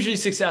hugely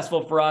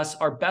successful for us.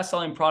 Our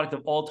best-selling product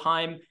of all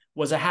time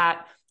was a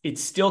hat. It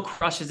still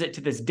crushes it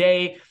to this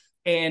day.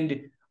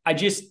 And I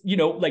just,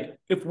 like,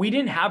 if we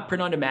didn't have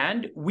print on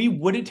demand, we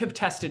wouldn't have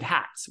tested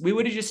hats. We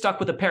would have just stuck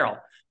with apparel.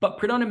 But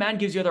print on demand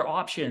gives you other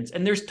options.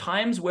 And there's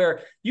times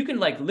where you can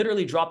like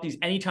literally drop these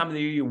any time of the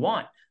year you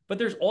want. But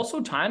there's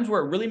also times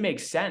where it really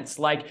makes sense.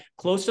 Like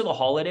close to the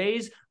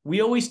holidays,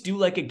 we always do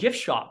like a gift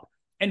shop.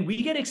 And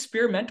we get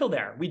experimental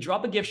there. We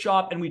drop a gift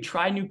shop and we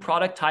try new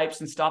product types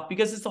and stuff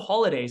because it's the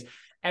holidays.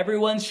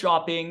 Everyone's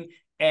shopping.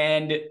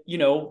 And,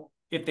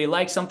 if they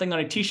like something on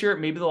a t-shirt,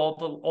 maybe they'll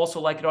also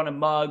like it on a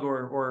mug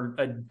or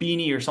a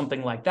beanie or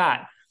something like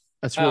that.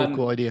 That's a really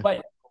cool idea.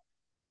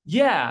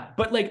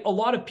 But like a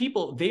lot of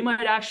people, they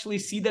might actually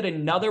see that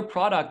another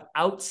product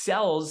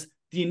outsells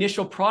the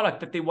initial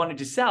product that they wanted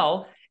to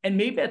sell. And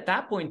maybe at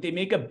that point, they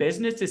make a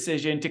business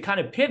decision to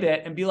kind of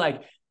pivot and be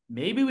like,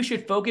 maybe we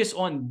should focus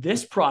on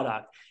this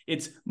product.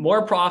 It's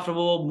more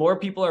profitable. More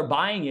people are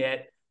buying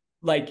it.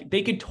 Like,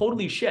 they could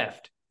totally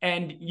shift.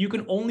 And you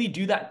can only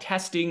do that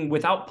testing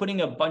without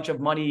putting a bunch of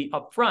money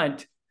up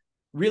front,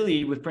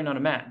 really, with print on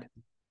demand.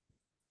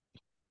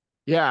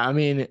 Yeah. I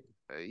mean,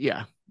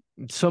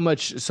 so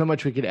much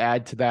we could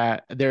add to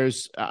that.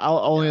 There's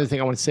only other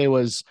thing I want to say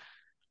was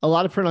a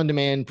lot of print on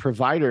demand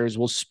providers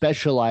will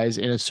specialize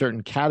in a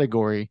certain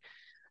category.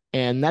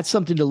 And that's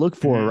something to look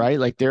for, right?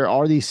 Like, there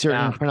are these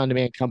certain print on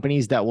demand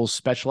companies that will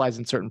specialize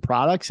in certain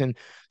products. And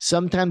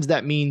sometimes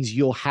that means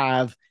you'll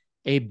have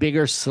a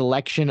bigger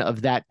selection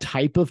of that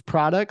type of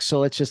product. So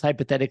let's just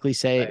hypothetically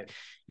say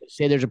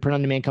there's a print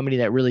on demand company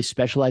that really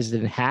specializes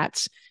in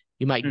hats.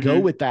 You might go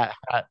with that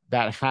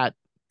hat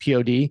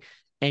POD.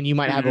 and you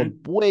might have a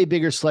way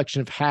bigger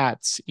selection of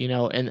hats, you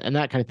know, and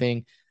that kind of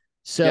thing.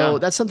 So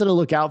that's something to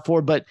look out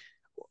for. But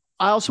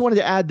I also wanted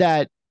to add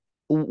that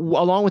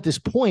along with this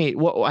point,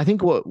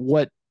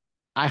 what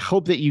I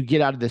hope that you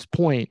get out of this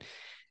point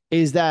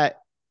is that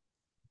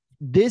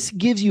this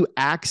gives you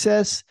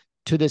access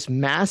to this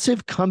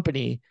massive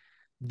company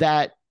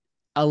that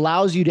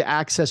allows you to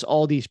access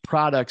all these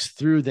products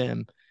through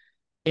them.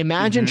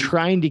 Imagine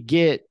trying to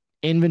get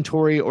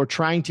inventory or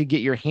trying to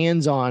get your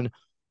hands on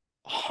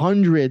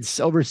hundreds,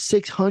 over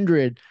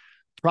 600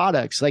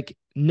 products. Like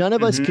none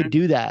of us could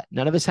do that.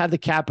 None of us have the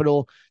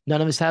capital.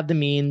 None of us have the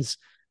means,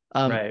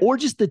 or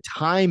just the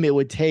time it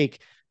would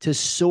take to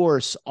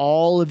source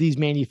all of these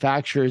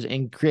manufacturers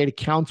and create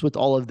accounts with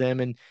all of them.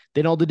 And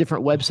then all the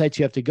different websites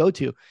you have to go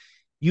to.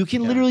 You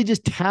can literally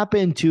just tap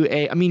into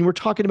we're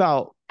talking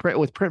about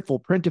with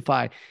Printful,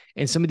 Printify,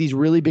 and some of these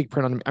really big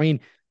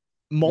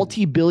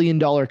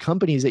multi-billion-dollar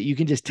companies that you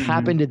can just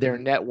tap into their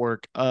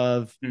network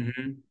of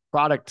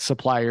product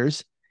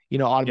suppliers, you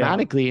know,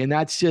 automatically. And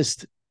that's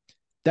just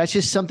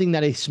something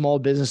that a small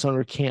business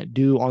owner can't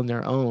do on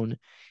their own.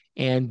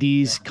 And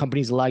these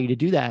companies allow you to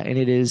do that. And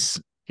it is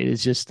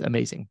just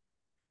amazing.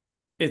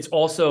 It's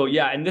also,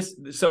 and this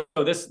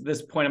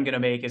point I'm going to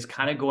make is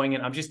kind of going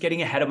in, I'm just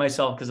getting ahead of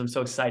myself because I'm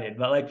so excited,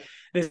 but like,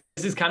 this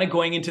is kind of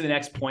going into the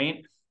next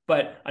point.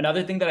 But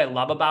another thing that I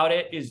love about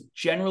it is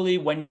generally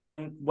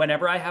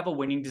whenever I have a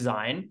winning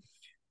design,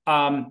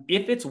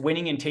 if it's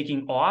winning and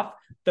taking off,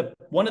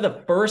 one of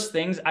the first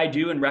things I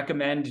do and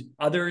recommend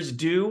others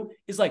do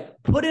is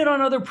like put it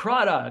on other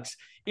products.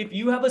 If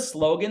you have a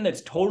slogan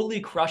that's totally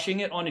crushing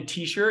it on a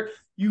t-shirt,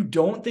 you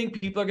don't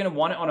think people are going to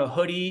want it on a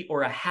hoodie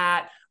or a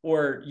hat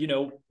or, you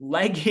know,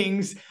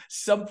 leggings,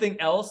 something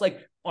else,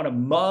 like on a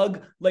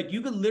mug. Like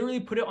you could literally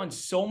put it on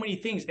so many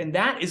things. And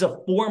that is a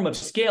form of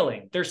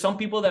scaling. There's some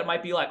people that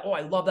might be like, oh,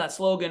 I love that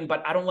slogan,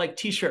 but I don't like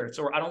t-shirts,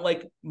 or I don't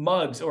like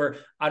mugs, or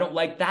I don't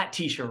like that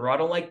t-shirt, or I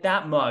don't like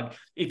that mug.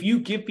 If you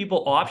give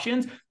people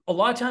options, a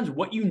lot of times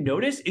what you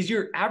notice is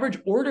your average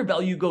order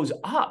value goes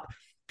up.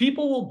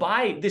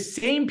 The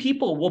same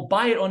people will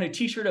buy it on a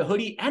t-shirt, a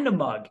hoodie, and a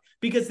mug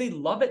because they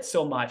love it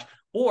so much.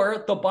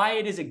 Or they'll buy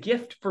it as a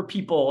gift for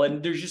people,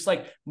 and there's just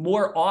like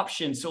more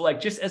options. So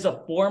like just as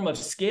a form of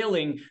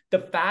scaling, the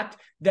fact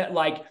that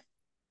like,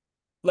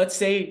 let's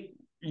say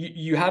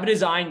you have a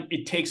design,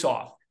 it takes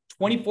off.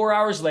 24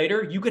 hours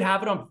later, you could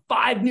have it on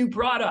 5 new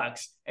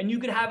products, and you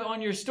could have it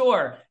on your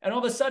store. And all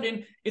of a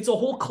sudden it's a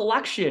whole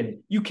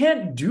collection. You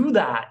can't do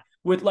that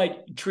with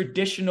like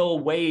traditional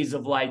ways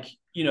of like,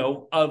 you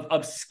know,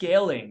 of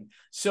scaling.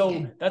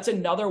 So that's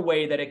another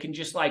way that it can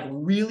just like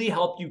really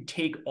help you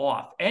take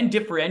off and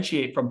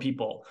differentiate from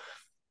people.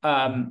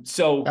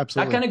 So Absolutely.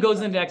 That kind of goes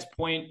into the next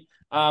point.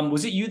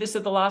 Was it you that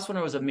said the last one,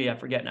 or was it me? I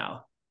forget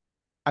now.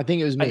 I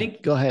think it was me.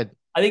 Go ahead.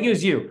 I think it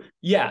was you.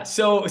 Yeah.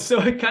 So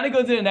it kind of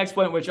goes into the next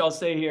point, which I'll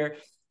say here.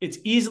 It's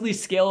easily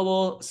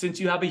scalable since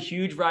you have a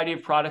huge variety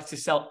of products to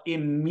sell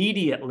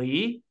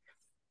immediately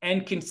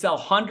and can sell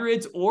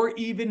hundreds or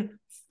even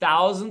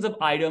thousands of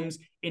items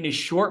in a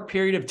short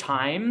period of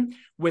time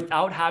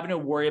without having to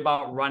worry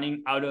about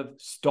running out of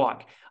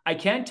stock. I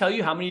can't tell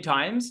you how many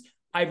times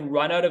I've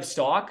run out of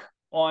stock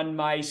on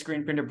my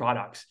screen printer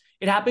products.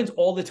 It happens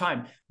all the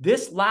time.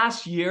 This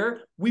last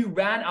year, we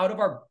ran out of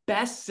our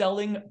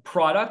best-selling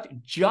product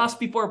just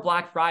before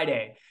Black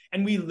Friday,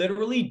 and we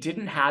literally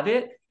didn't have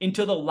it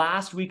until the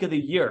last week of the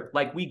year.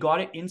 Like we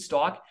got it in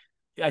stock,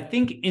 I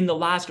think in the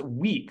last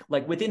week,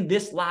 like within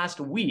this last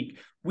week,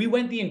 we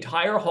went the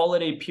entire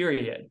holiday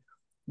period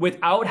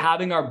without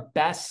having our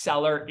best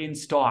seller in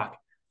stock.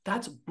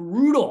 That's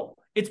brutal.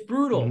 It's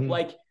brutal.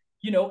 Like,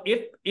 you know,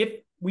 if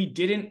we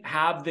didn't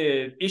have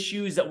the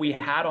issues that we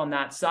had on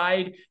that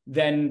side,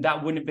 then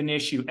that wouldn't have been an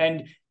issue.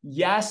 And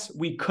yes,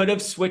 we could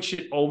have switched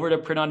it over to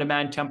print on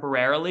demand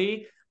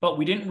temporarily, but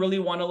we didn't really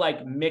want to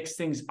like mix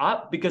things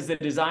up because the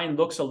design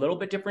looks a little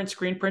bit different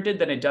screen printed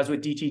than it does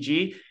with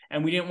DTG.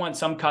 And we didn't want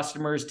some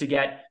customers to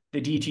get the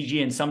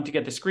DTG and some to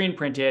get the screen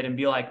printed and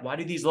be like, why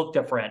do these look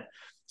different?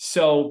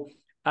 So,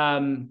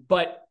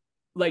 but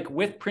like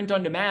with print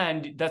on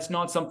demand, that's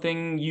not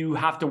something you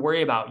have to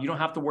worry about. You don't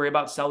have to worry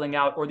about selling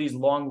out or these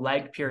long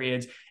lag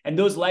periods. And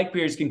those lag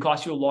periods can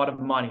cost you a lot of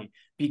money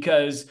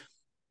because,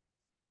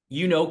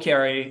 you know,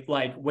 Carey,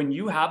 like when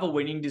you have a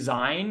winning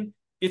design,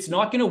 it's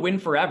not going to win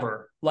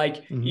forever.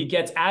 Like it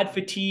gets ad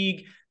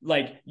fatigue.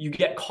 Like you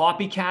get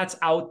copycats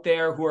out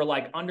there who are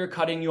like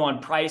undercutting you on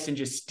price and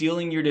just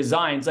stealing your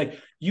designs. Like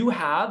you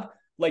have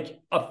like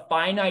a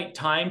finite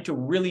time to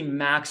really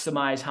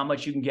maximize how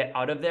much you can get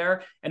out of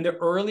there. And the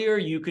earlier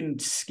you can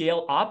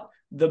scale up,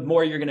 the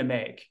more you're going to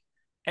make.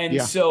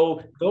 And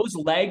so those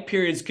lag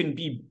periods can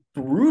be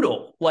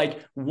brutal,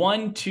 like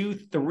 1, 2,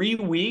 3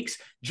 weeks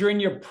during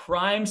your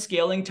prime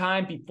scaling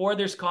time before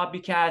there's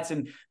copycats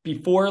and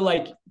before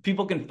like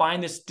people can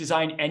find this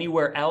design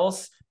anywhere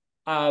else.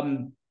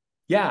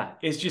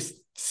 It's just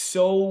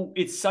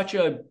it's such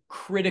a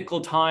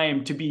critical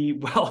time to be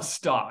well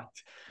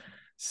stocked.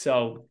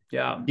 So,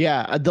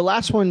 the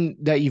last one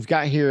that you've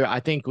got here, I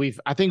think we've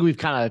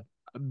kind of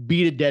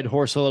beat a dead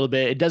horse a little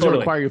bit. It doesn't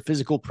require your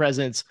physical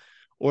presence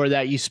or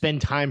that you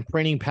spend time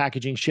printing,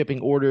 packaging,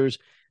 shipping orders.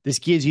 This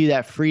gives you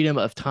that freedom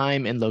of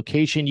time and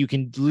location. You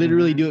can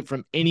literally do it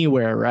from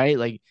anywhere, right?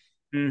 Like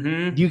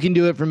you can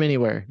do it from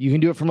anywhere. You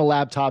can do it from a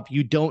laptop.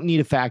 You don't need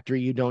a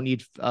factory. You don't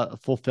need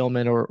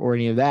fulfillment or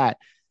any of that.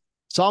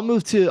 So I'll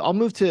move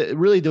to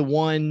really the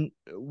one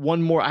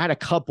more. I had a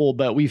couple,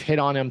 but we've hit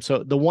on them.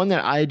 So the one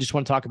that I just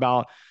want to talk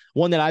about,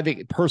 one that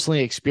I've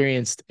personally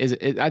experienced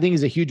I think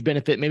is a huge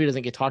benefit. Maybe it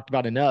doesn't get talked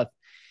about enough,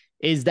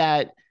 is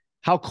that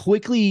how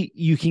quickly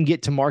you can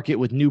get to market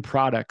with new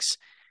products,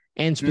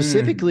 and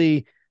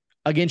specifically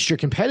against your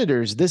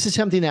competitors. This is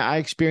something that I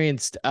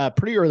experienced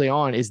pretty early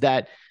on, is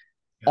that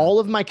all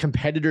of my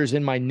competitors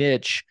in my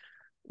niche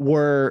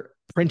were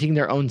printing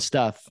their own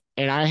stuff.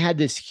 And I had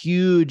this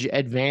huge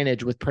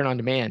advantage with print on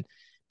demand,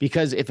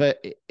 because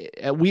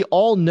we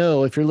all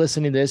know, if you're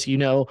listening to this, you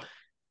know,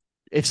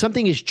 if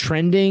something is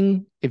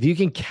trending, if you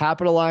can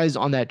capitalize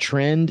on that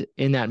trend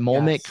in that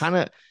moment, kind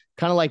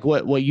of like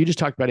what you just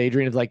talked about,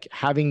 Adrian, of like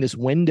having this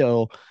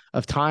window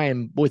of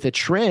time with a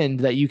trend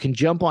that you can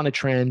jump on a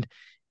trend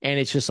and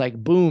it's just like,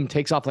 boom,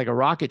 takes off like a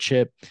rocket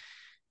ship.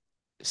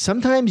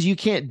 Sometimes you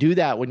can't do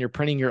that when you're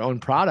printing your own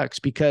products,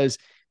 because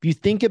if you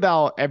think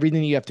about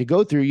everything you have to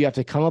go through, you have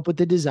to come up with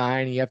the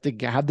design, you have to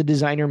have the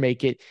designer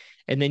make it,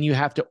 and then you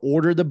have to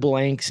order the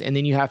blanks, and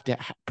then you have to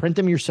print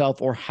them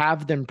yourself or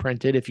have them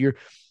printed. If you're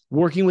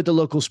working with the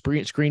local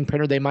screen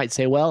printer, they might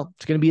say, well,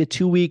 it's going to be a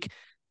 2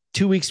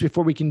 weeks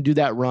before we can do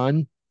that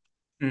run,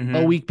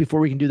 a week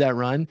before we can do that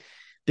run.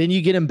 Then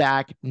you get them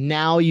back.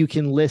 Now you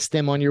can list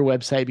them on your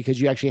website because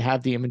you actually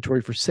have the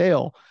inventory for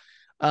sale.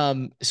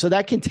 So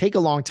that can take a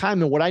long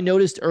time. And what I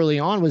noticed early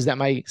on was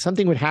that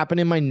something would happen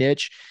in my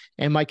niche,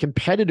 and my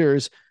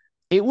competitors,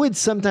 it would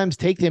sometimes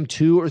take them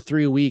 2 or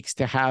 3 weeks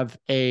to have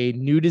a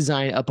new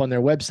design up on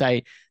their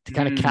website to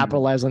kind of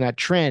capitalize on that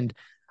trend.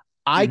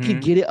 I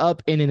could get it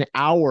up in an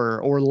hour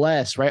or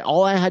less, right?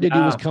 All I had to do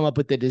was come up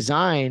with the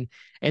design,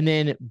 and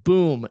then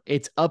boom,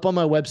 it's up on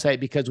my website,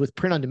 because with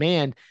print on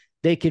demand,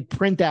 they could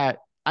print that.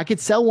 I could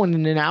sell one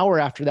in an hour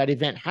after that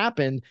event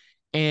happened,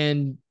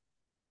 and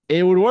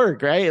it would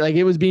work, right? Like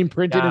it was being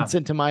printed and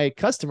sent to my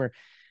customer.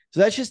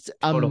 So that's just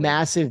a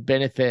massive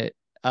benefit,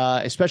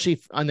 especially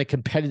on the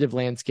competitive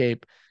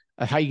landscape,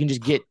 of how you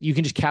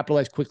can just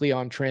capitalize quickly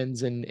on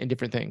trends and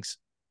different things.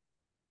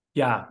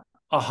 Yeah.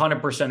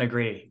 100%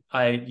 agree.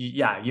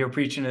 You're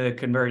preaching to the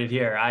converted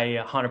here.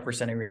 I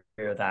 100%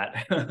 agree with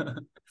that.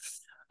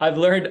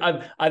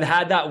 I've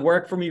had that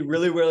work for me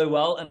really, really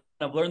well. And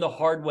I've learned the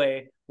hard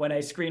way when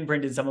I screen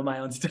printed some of my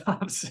own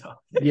stuff. So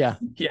yeah.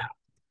 Yeah.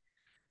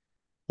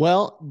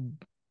 Well,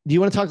 do you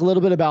want to talk a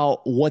little bit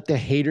about what the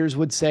haters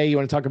would say? You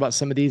want to talk about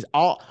some of these?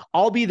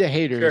 I'll be the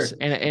haters, sure.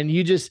 and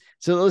you just,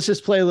 so let's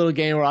just play a little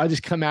game where I'll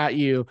just come at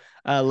you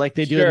like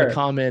they do in the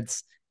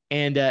comments,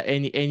 and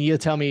you'll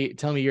tell me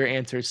your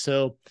answers.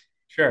 So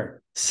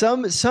sure.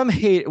 Some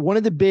hate. One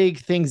of the big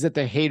things that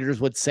the haters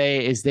would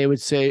say is they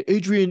would say,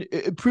 Adrian,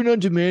 print on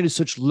demand is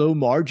such low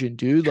margin,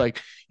 dude.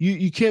 Like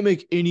you can't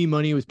make any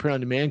money with print on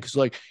demand because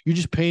like you're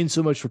just paying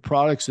so much for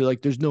products. So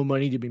like there's no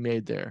money to be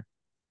made there.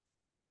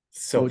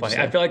 So funny.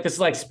 I feel like this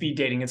is like speed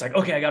dating. It's like,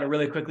 okay, I got to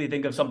really quickly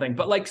think of something,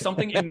 but like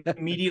something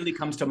immediately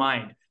comes to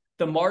mind.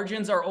 The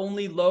margins are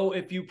only low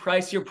if you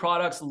price your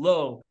products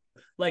low.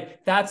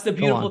 Like that's the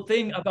beautiful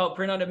thing about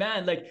print on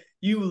demand. Like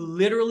you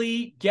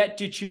literally get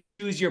to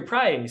choose your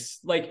price.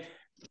 Like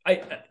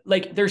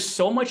there's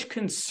so much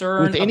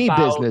concern with any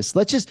business.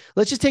 Let's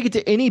just take it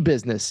to any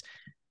business.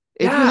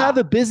 If you have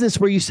a business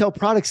where you sell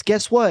products,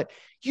 guess what?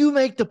 You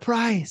make the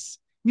price.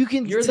 You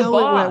can sell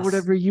it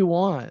whatever you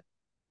want.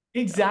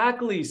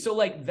 Exactly. So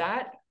like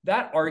that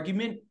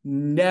argument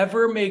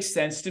never makes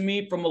sense to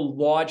me from a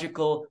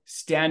logical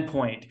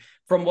standpoint.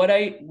 From what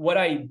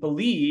I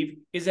believe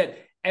is that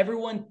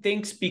everyone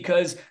thinks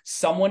because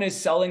someone is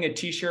selling a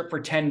t-shirt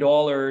for $10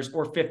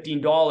 or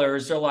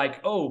 $15, they're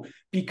like, oh,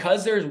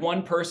 because there's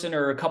one person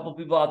or a couple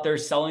people out there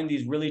selling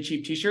these really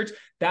cheap t-shirts,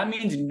 that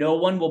means no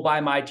one will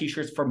buy my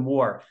t-shirts for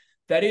more.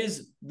 That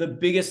is the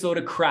biggest load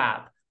of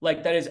crap.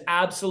 Like that is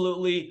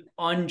absolutely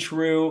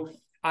untrue.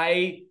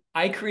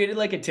 I created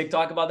like a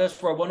TikTok about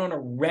this where I went on a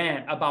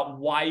rant about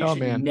why you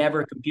should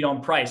never compete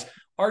on price.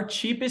 Our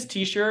cheapest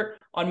t-shirt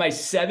on my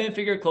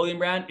 7-figure clothing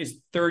brand is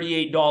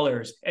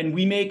 $38, and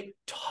we make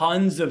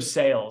tons of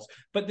sales.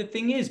 But the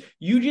thing is,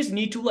 you just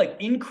need to like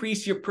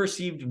increase your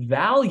perceived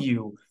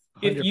value.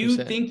 100%. If you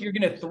think you're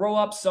going to throw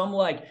up some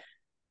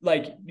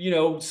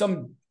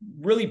some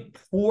really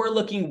poor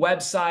looking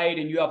website,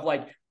 and you have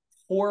like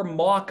poor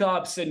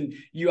mock-ups and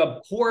you have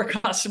poor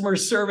customer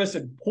service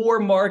and poor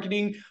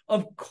marketing,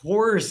 of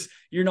course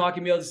you're not going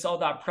to be able to sell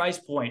that price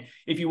point.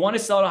 If you want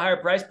to sell at a higher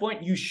price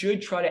point, you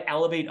should try to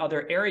elevate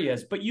other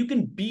areas, but you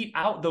can beat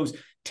out those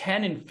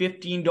 $10 and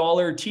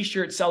 $15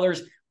 t-shirt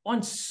sellers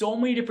on so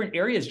many different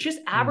areas, just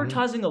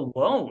advertising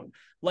alone.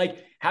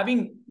 Like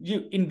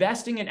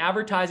investing in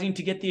advertising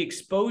to get the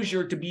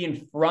exposure to be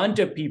in front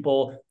of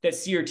people that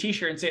see your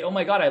t-shirt and say, oh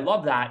my God, I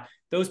love that.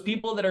 those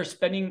people that are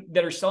selling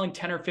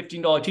 $10 or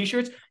 $15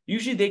 t-shirts,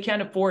 usually they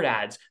can't afford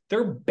ads.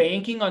 They're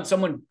banking on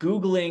someone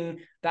Googling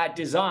that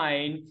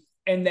design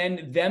and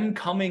then them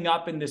coming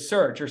up in the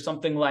search or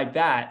something like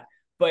that.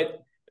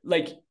 But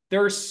like,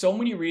 there are so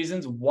many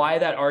reasons why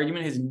that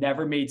argument has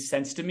never made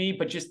sense to me,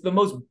 but just the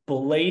most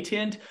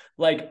blatant,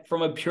 like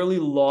from a purely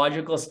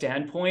logical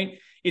standpoint,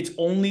 it's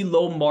only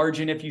low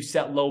margin if you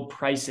set low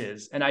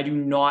prices. And I do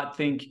not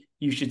think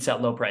you should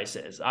set low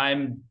prices.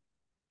 I'm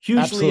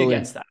hugely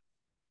against that.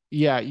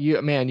 Yeah,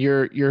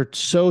 you're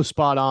so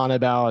spot on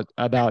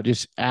about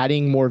just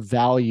adding more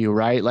value,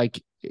 right?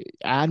 Like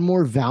add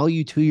more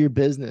value to your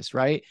business,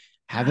 right?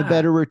 Have a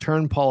better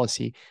return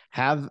policy,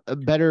 have a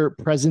better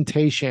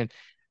presentation,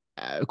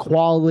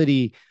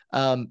 quality,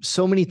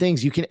 so many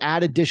things. You can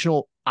add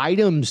additional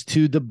items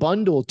to the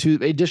bundle, to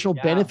additional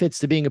benefits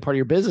to being a part of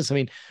your business. I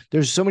mean,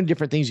 there's so many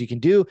different things you can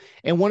do.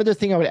 And one other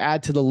thing I would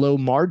add to the low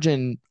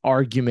margin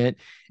argument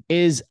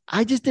is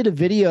I just did a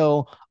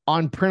video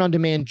on print on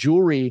demand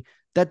jewelry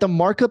that the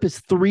markup is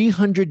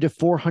 300 to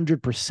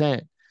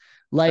 400%.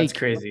 Like, that's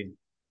crazy.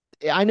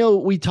 I know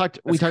we talk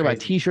about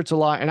t-shirts a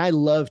lot, and I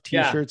love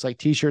t-shirts. Like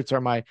t-shirts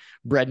are my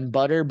bread and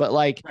butter, but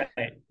like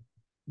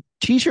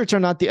t-shirts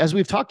are not as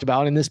we've talked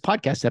about in this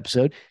podcast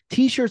episode,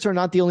 t-shirts are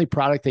not the only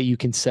product that you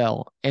can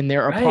sell. And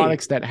there are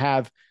products that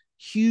have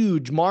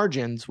huge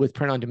margins with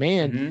print on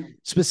demand,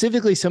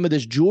 specifically some of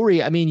this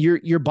jewelry. I mean,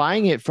 you're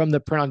buying it from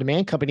the print on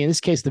demand company. In this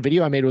case, the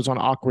video I made was on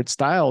Awkward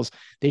Styles.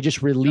 They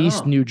just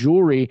released new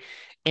jewelry,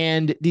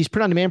 and these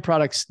print on demand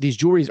products, these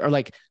jewelries are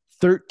like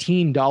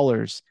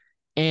 $13,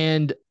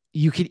 and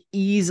you could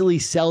easily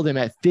sell them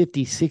at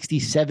 $50, $60,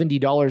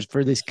 $70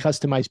 for this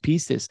customized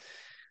pieces.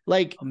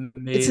 Like,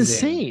 it's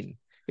insane.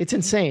 It's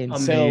insane.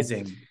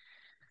 Amazing. So,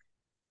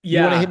 you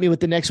want to hit me with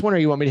the next one, or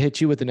you want me to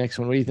hit you with the next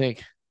one? What do you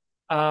think?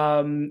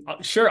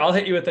 Sure. I'll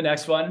hit you with the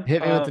next one.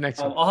 Hit me with the next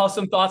one. I'll have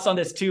some thoughts on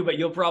this too, but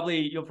you'll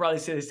probably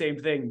say the same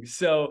thing.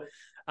 So,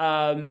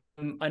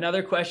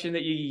 another question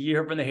that you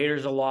hear from the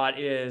haters a lot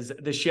is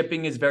the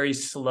shipping is very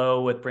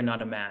slow with print on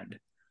demand.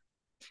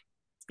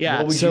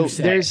 Yeah. So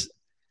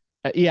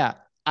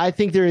I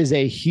think there is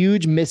a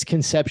huge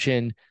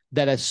misconception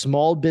that as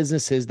small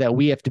businesses that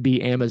we have to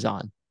be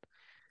Amazon.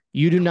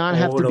 You do not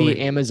have to be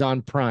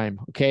Amazon Prime.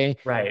 Okay.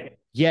 Right.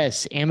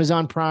 Yes.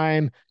 Amazon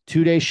Prime,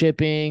 2-day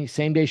shipping,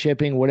 same day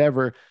shipping,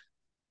 whatever.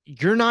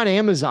 You're not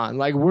Amazon.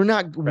 Like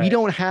we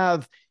don't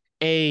have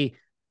a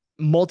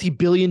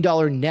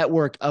multi-billion-dollar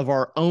network of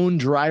our own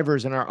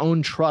drivers and our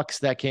own trucks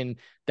that can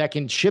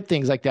ship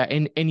things like that.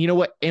 And you know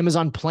what?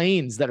 Amazon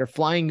planes that are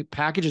flying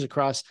packages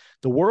across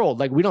the world.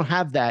 Like, we don't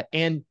have that.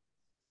 And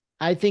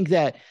I think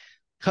that,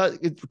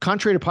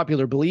 contrary to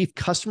popular belief,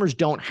 customers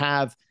don't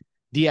have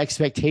the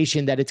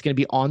expectation that it's going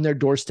to be on their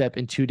doorstep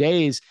in 2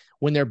 days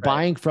when they're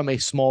buying from a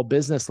small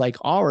business like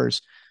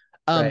ours.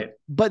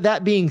 But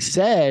that being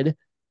said,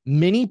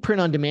 many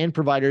print-on-demand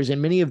providers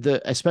and many of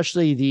the,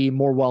 especially the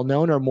more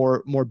well-known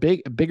or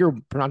bigger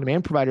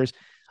print-on-demand providers,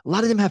 a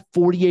lot of them have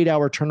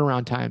 48-hour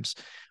turnaround times.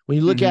 When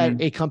you look at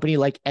a company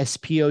like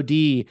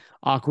SPOD,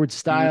 Awkward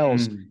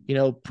Styles,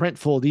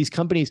 Printful, these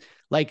companies,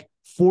 like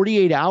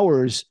 48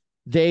 hours,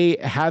 they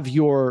have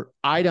your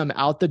item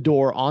out the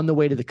door on the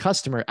way to the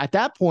customer. At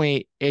that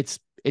point, it's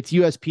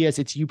USPS,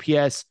 it's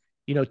UPS,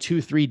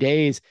 2-3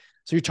 days.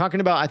 So you're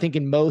talking about, I think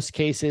in most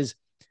cases,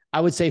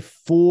 I would say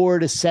 4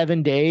 to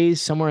 7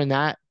 days, somewhere in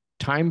that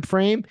time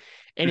frame.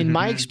 And in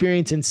my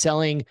experience in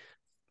selling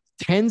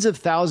tens of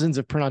thousands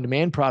of print on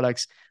demand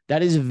products,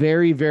 that is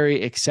very,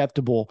 very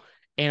acceptable.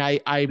 And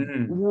I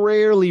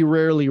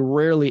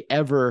rarely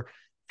ever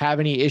have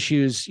any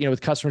issues,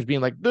 with customers being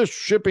like, this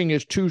shipping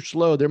is too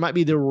slow. There might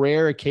be the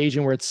rare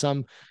occasion where it's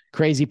some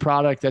crazy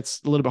product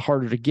that's a little bit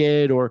harder to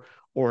get, or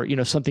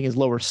something is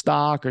lower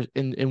stock, or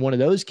in one of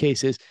those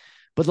cases.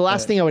 But the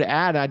last thing I would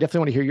add, and I definitely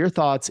want to hear your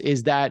thoughts,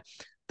 is that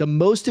the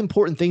most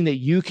important thing that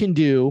you can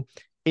do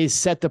is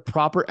set the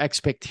proper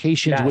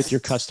expectations with your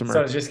customer. So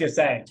I was just going to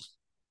say,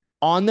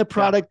 on the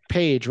product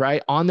page,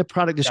 right? On the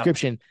product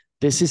description,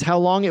 this is how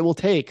long it will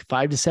take,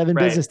 5 to 7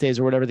 business days,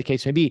 or whatever the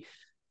case may be.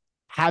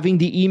 Having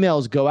the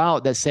emails go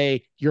out that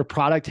say your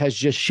product has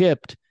just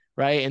shipped,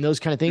 right? And those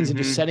kind of things, and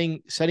just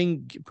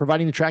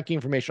providing the tracking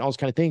information, all those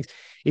kind of things.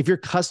 If your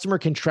customer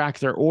can track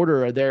their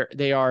order, or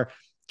they are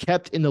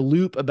kept in the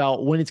loop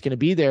about when it's going to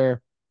be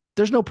there,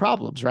 there's no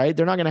problems, right?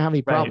 They're not going to have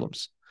any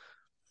problems.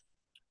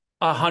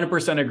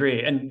 100%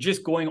 agree. And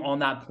just going on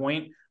that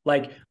point,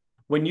 like,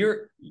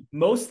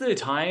 most of the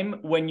time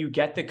when you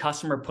get the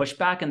customer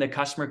pushback and the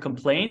customer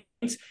complaints,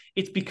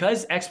 it's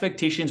because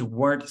expectations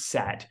weren't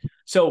set.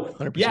 So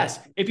 100%. Yes,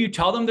 if you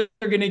tell them that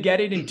they're going to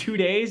get it in 2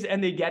 days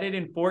and they get it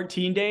in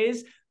 14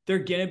 days, they're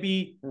going to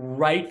be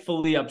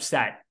rightfully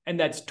upset. And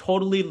that's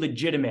totally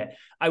legitimate.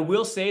 I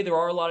will say there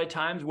are a lot of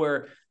times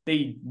where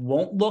they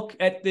won't look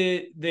at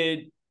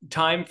the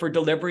time for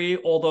delivery,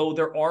 although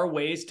there are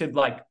ways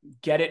to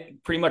get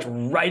it pretty much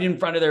right in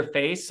front of their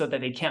face so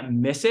that they can't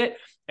miss it.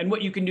 And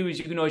what you can do is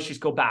you can always just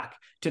go back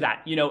to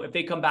that. If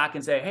they come back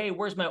and say, hey,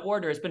 where's my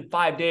order? It's been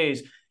 5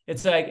 days.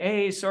 It's like,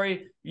 hey,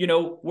 sorry,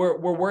 we're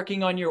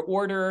working on your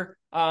order.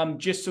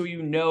 just so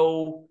you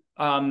know,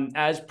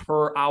 as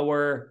per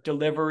our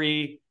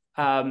delivery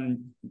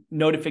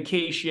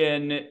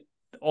notification,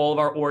 all of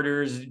our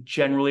orders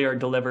generally are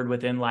delivered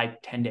within like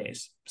 10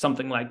 days,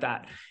 something like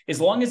that.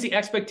 As long as the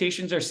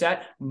expectations are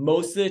set,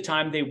 most of the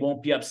time they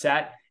won't be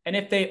upset. And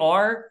if they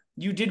are,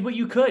 you did what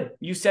you could.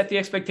 You set the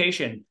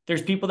expectation.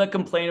 There's people that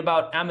complain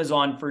about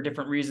Amazon for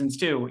different reasons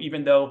too,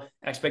 even though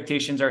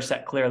expectations are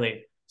set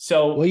clearly.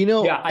 So, well,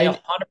 yeah, I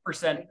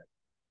 100%.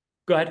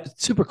 Go ahead.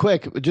 Super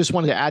quick. Just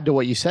wanted to add to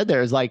what you said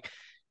there is like,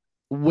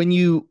 when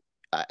you,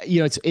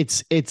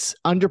 it's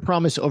under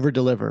promise, over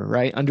deliver,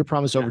 right? Under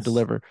promise, over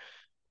deliver.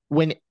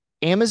 When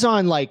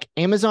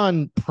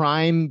Amazon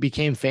Prime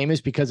became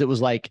famous because it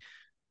was like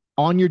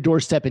on your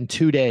doorstep in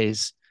 2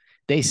 days,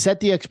 they set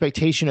the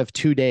expectation of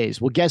 2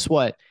 days. Well, guess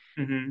what?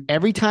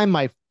 Every time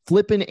my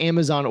flipping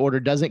Amazon order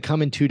doesn't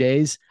come in 2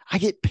 days, I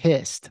get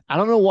pissed. I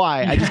don't know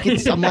why. I just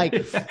get, I'm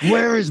like,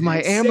 where is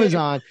my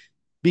Amazon?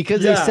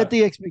 Because they set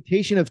the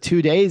expectation of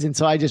 2 days. And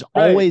so I just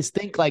always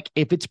think like,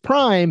 if it's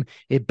Prime,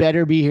 it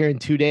better be here in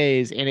 2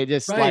 days. And it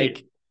just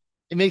like,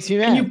 it makes me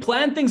mad. And you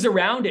plan things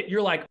around it.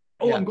 You're like,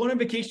 oh, I'm going on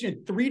vacation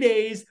in 3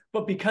 days,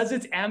 but because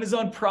it's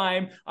Amazon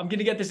Prime, I'm going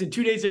to get this in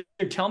 2 days.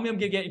 They're telling me I'm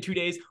going to get it in 2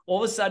 days.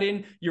 All of a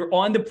sudden you're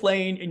on the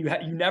plane and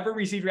you never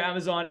receive your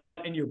Amazon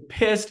and you're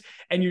pissed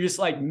and you're just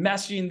like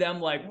messaging them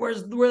like, where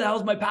the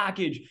hell's my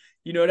package?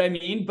 You know what I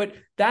mean? But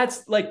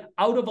that's like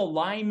out of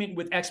alignment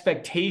with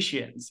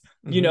expectations.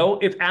 You know,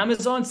 if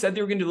Amazon said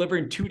they were going to deliver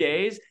in 2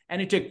 days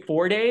and it took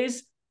 4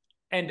 days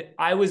and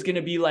I was going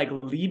to be like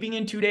leaving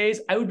in 2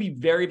 days, I would be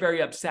very,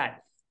 very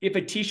upset. If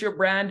a t-shirt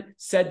brand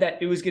said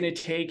that it was going to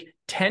take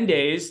 10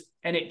 days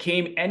and it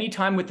came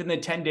anytime within the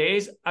 10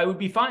 days, I would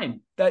be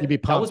fine. That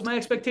was my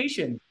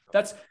expectation.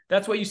 That's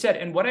what you said.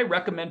 And what I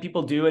recommend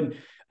people do, and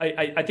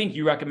I think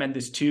you recommend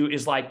this too,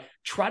 is like,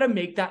 try to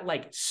make that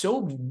like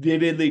so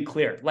vividly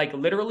clear. Like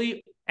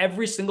literally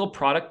every single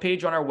product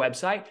page on our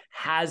website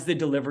has the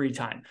delivery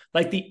time,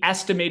 like the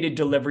estimated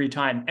delivery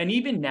time. And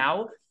even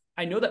now,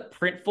 I know that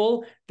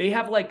Printful, they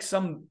have like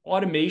some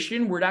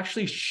automation where it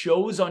actually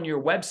shows on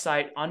your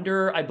website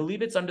under, I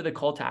believe it's under the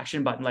call to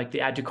action button, like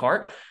the add to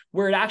cart,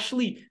 where it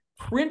actually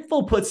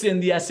Printful puts in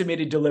the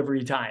estimated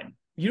delivery time.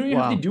 You don't even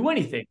have to do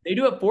anything. They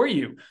do it for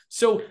you.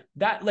 So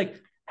that like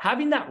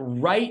having that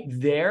right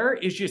there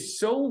is just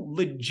so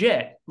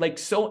legit. Like,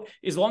 so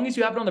as long as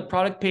you have it on the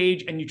product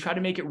page and you try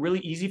to make it really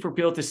easy for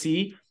people to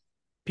see,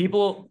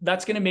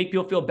 that's going to make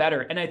people feel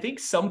better. And I think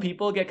some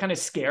people get kind of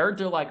scared.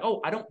 They're like, oh,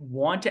 I don't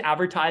want to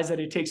advertise that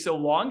it takes so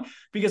long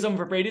because I'm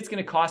afraid it's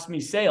going to cost me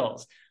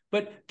sales.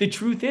 But the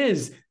truth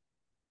is,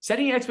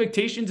 setting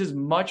expectations is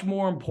much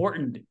more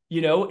important.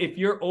 You know, if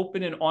you're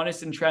open and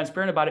honest and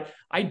transparent about it,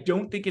 I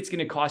don't think it's going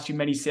to cost you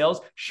many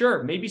sales.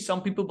 Sure, maybe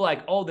some people be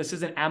like, oh, this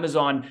isn't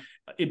Amazon.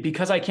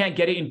 Because I can't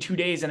get it in 2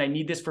 days and I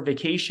need this for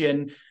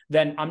vacation,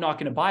 then I'm not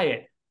going to buy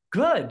it.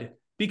 Good.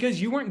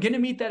 Because you weren't going to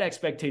meet that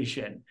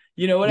expectation.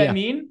 You know what I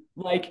mean?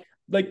 Like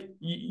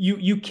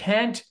you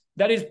can't,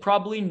 that is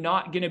probably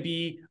not going to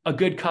be a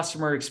good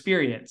customer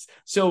experience.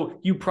 So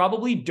you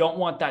probably don't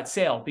want that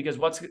sale, because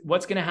what's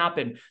going to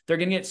happen? They're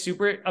going to get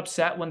super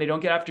upset when they don't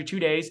get after 2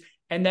 days.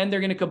 And then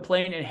they're going to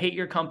complain and hate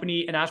your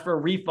company and ask for a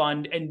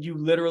refund. And you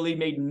literally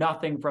made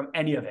nothing from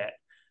any of it.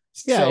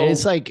 Yeah. So,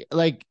 it's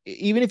like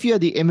even if you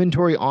had the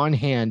inventory on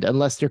hand,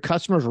 unless their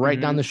customer's right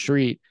down the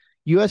street,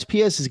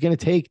 USPS is going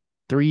to take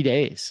 3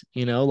 days,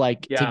 you know,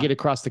 like to get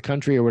across the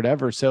country or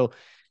whatever. So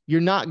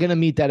you're not going to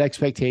meet that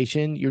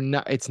expectation.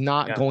 It's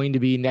not going to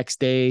be next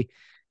day,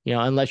 you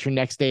know, unless you're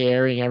next day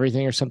airing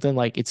everything or something.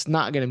 Like, it's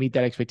not going to meet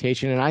that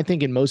expectation. And I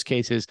think in most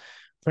cases,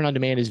 print on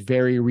demand is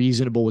very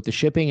reasonable with the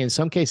shipping. In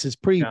some cases,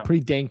 pretty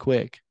dang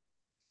quick.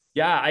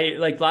 Yeah. I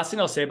like, last thing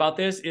I'll say about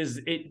this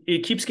is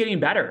it keeps getting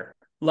better.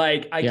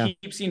 Like I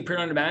keep seeing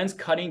print on demands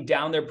cutting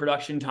down their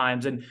production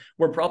times, and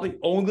we're probably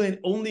only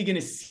going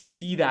to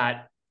see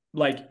that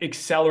like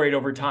accelerate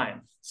over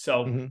time. So,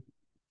 all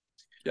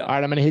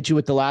right, I'm going to hit you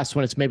with the last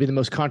one. It's maybe the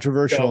most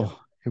controversial.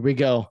 Here we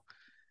go.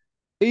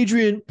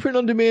 Adrian, print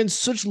on demand,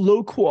 such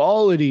low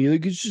quality.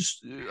 Like, it's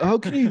just, how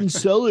can you even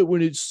sell it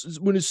when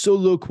it's so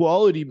low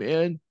quality,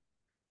 man?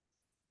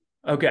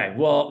 Okay.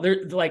 Well,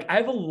 I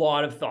have a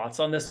lot of thoughts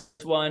on this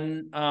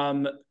one.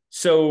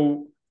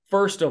 So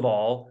first of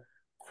all,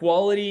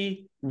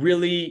 quality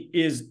really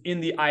is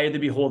in the eye of the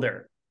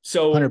beholder.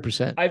 So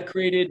 100%. I've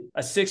created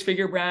a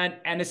 6-figure brand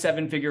and a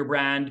 7-figure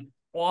brand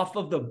off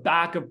of the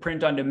back of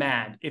print on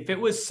demand. If it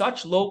was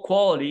such low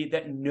quality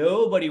that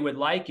nobody would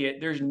like it,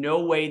 there's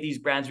no way these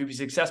brands would be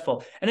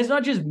successful. And it's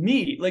not just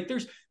me.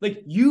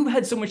 You've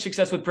had so much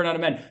success with print on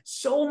demand.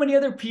 So many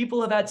other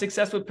people have had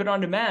success with print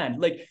on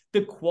demand. Like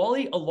the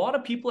quality, a lot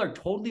of people are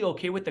totally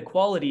okay with the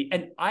quality.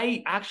 And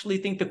I actually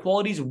think the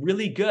quality is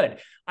really good.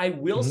 I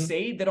will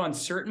say that on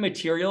certain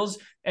materials,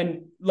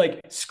 and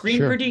like screen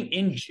printing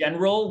in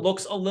general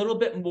looks a little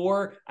bit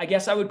more, I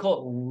guess I would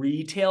call it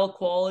retail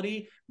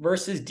quality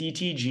versus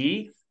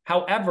DTG.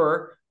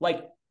 However,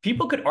 like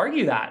people could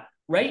argue that,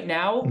 right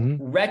now,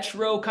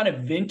 retro kind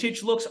of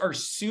vintage looks are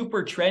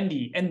super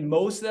trendy, and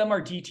most of them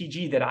are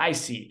DTG that I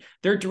see.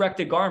 They're direct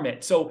to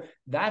garment. So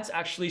that's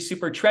actually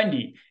super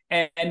trendy.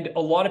 And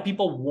a lot of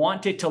people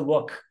want it to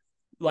look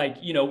like,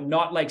 you know,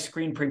 not like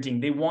screen printing.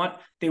 They want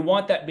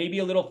that maybe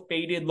a little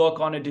faded look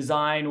on a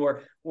design,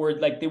 or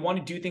like they want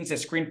to do things that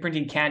screen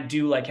printing can't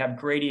do, like have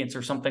gradients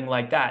or something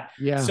like that.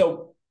 Yeah.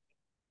 So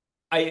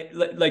I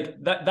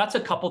like that's a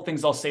couple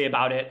things I'll say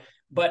about it.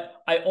 But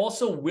I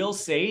also will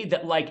say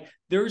that like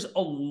there's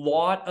a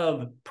lot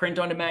of print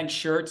on demand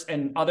shirts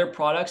and other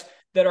products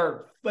that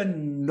are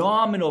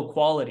phenomenal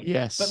quality.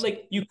 Yes. But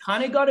like you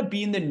kind of got to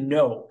be in the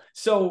know.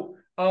 So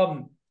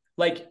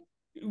like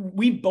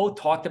we both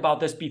talked about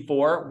this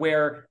before,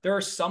 where there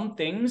are some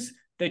things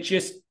that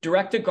just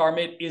direct to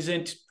garment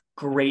isn't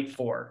great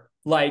for.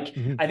 Like,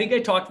 I think I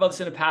talked about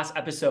this in a past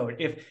episode.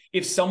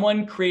 If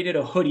someone created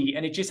a hoodie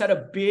and it just had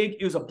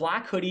it was a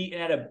black hoodie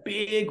and had a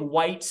big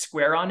white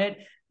square on it,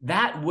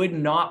 that would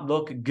not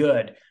look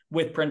good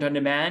with print on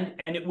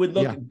demand, and it would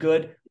look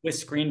good with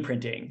screen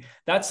printing.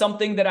 That's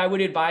something that I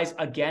would advise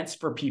against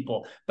for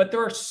people. But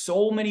there are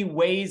so many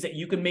ways that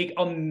you can make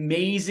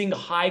amazing,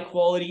 high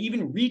quality,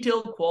 even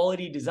retail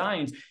quality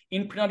designs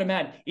in print on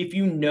demand if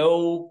you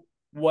know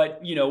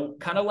what, you know,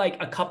 kind of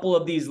like a couple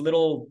of these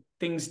little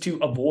things to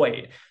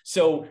avoid.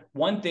 So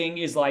one thing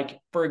is like,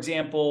 for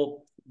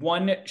example,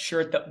 one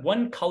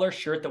color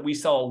shirt that we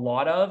sell a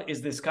lot of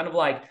is this kind of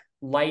like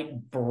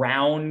light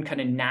brown,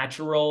 kind of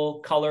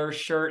natural color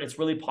shirt. It's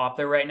really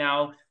popular right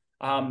now.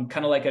 Kind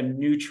of like a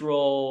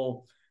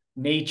neutral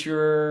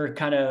nature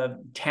kind of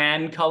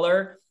tan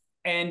color.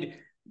 And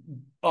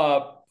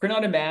print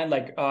on demand,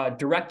 like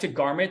direct to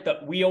garment,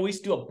 that we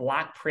always do a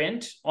black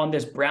print on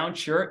this brown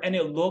shirt, and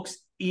it looks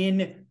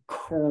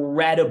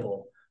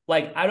incredible.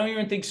 Like, I don't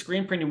even think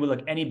screen printing would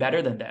look any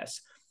better than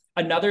this.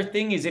 Another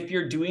thing is if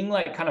you're doing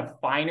like kind of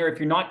finer, if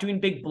you're not doing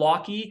big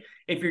blocky,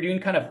 if you're doing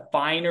kind of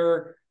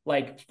finer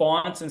like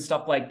fonts and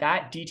stuff like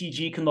that,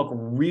 DTG can look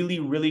really,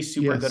 really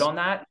super good on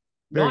that.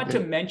 Not to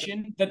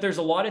mention that there's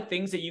a lot of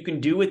things that you can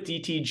do with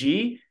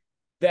DTG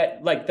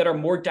that are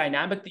more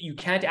dynamic that you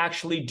can't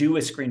actually do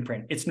with screen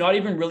print. It's not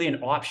even really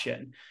an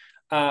option.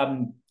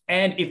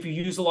 And if you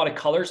use a lot of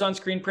colors on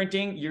screen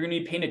printing, you're going to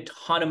be paying a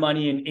ton of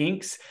money in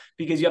inks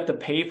because you have to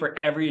pay for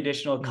every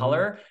additional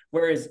color,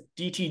 whereas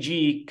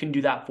DTG can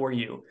do that for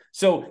you.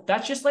 So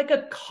that's just like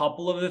a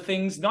couple of the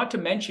things, not to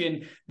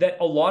mention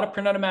that a lot of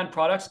print on demand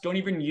products don't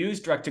even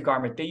use direct to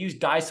garment. They use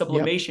dye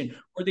sublimation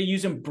or they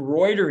use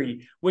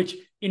embroidery, which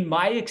in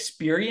my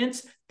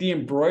experience, the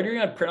embroidery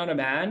on print on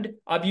demand,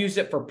 I've used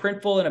it for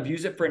Printful and I've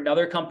used it for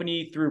another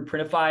company through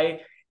Printify.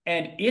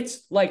 And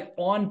it's like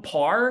on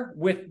par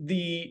with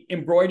the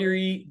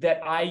embroidery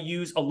that I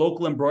use a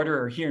local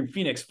embroiderer here in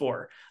Phoenix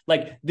for.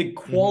 Like the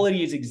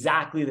quality is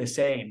exactly the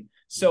same.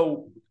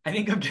 So I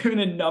think I've given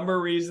a number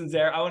of reasons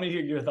there. I want to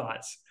hear your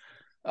thoughts.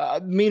 I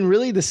mean,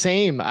 really the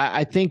same.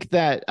 I think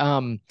that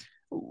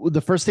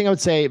the first thing I would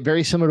say,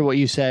 very similar to what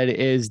you said,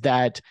 is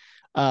that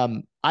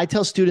I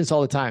tell students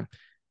all the time,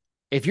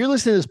 if you're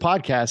listening to this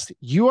podcast,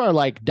 you are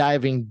like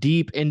diving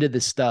deep into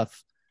this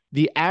stuff.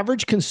 The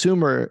average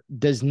consumer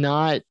does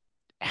not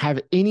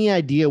have any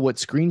idea what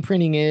screen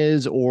printing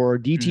is or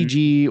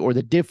DTG or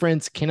the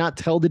difference, cannot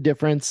tell the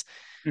difference.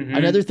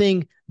 Another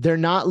thing, they're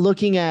not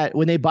looking at,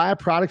 when they buy a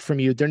product from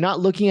you, they're not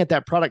looking at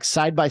that product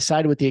side by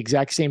side with the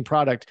exact same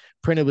product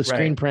printed with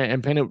screen print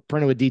and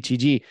printed with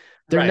DTG.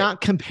 They're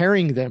not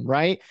comparing them,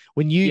 right?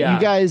 When you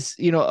guys,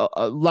 you know,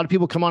 a lot of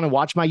people come on and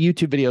watch my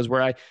YouTube videos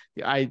where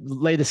I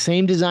lay the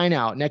same design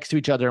out next to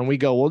each other and we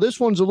go, well, this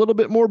one's a little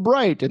bit more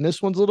bright and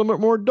this one's a little bit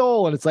more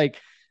dull. And it's like,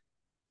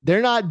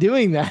 they're not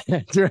doing that,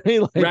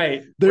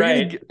 right?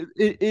 Like,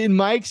 in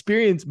my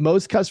experience,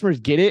 most customers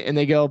get it and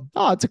they go,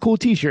 oh, it's a cool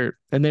t-shirt,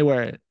 and they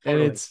wear it.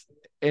 Totally.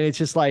 And it's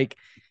just like,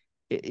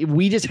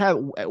 we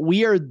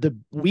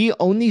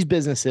own these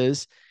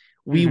businesses.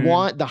 We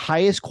want the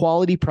highest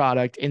quality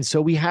product. And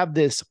so we have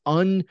this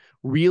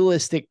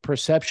unrealistic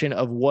perception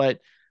of what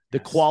the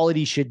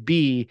quality should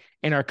be.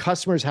 And our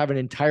customers have an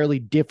entirely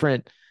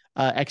different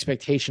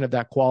expectation of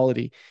that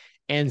quality.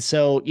 And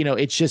so, you know,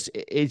 it's just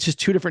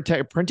two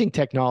different printing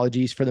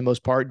technologies for the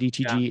most part,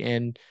 DTG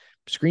and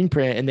screen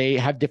print, and they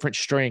have different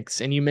strengths.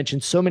 And you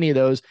mentioned so many of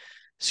those.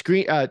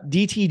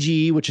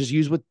 DTG, which is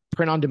used with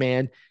print on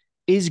demand,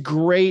 is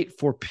great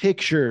for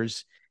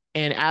pictures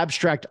and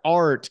abstract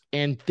art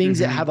and things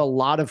that have a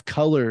lot of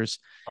colors.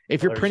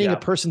 If you're printing a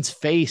person's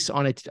face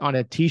on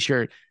a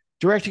t-shirt,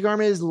 direct to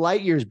garment is light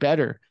years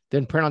better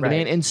than print on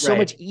demand, and so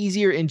much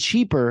easier and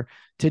cheaper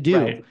to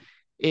do.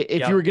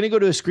 If you were going to go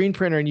to a screen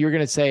printer and you're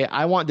going to say,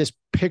 I want this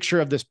picture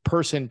of this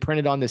person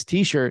printed on this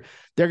t-shirt,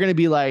 they're going to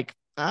be like,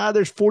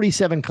 there's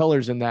 47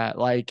 colors in that.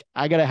 Like,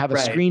 I got to have a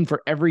screen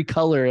for every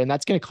color, and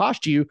that's going to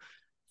cost you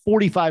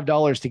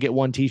 $45 to get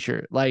one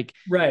t-shirt. Like,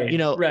 you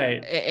know,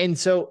 and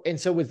so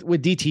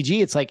with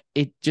DTG, it's like,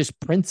 it just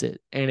prints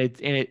it and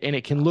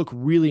it can look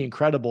really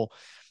incredible.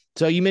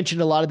 So you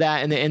mentioned a lot of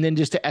that. And then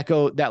just to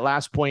echo that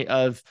last point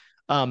of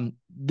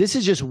This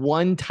is just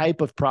one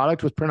type of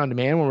product with print on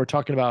demand. When we're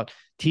talking about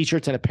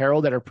t-shirts and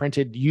apparel that are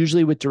printed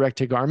usually with direct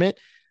to garment,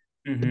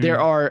 there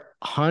are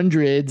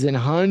hundreds and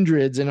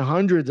hundreds and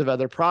hundreds of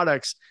other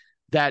products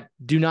that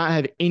do not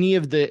have any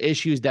of the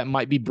issues that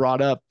might be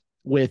brought up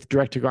with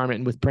direct to garment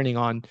and with printing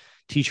on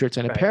t-shirts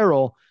and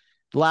apparel.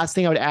 The last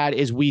thing I would add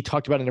is we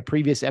talked about in a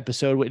previous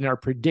episode, in our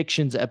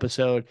predictions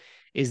episode,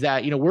 is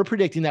that, we're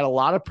predicting that a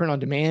lot of print on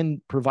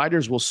demand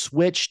providers will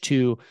switch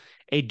to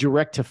a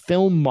direct to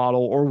film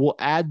model, or will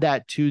add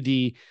that to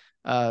the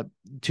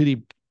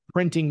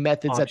printing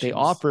methods that they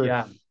offer.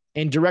 Yeah.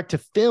 And direct to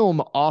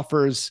film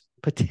offers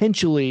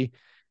potentially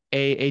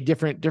a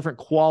different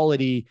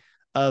quality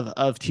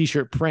of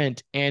t-shirt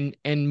print and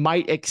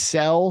might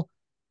excel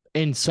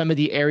in some of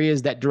the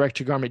areas that direct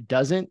to garment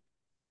doesn't.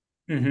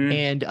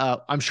 And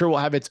I'm sure we'll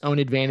have its own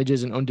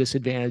advantages and own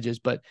disadvantages,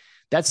 but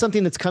that's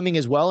something that's coming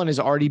as well and is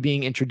already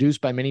being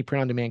introduced by many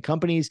print on demand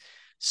companies.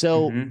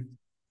 So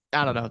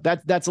I don't know.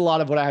 That's a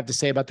lot of what I have to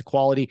say about the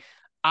quality.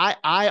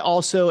 I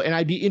also, and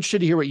I'd be interested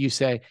to hear what you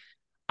say.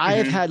 I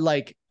have had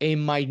like a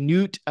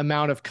minute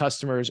amount of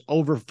customers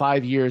over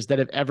 5 years that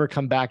have ever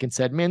come back and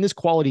said, man, this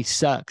quality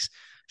sucks.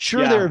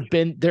 Sure,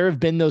 there have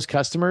been those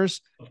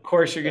customers. Of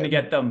course, you're going to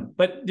get them,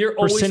 but you're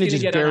always going to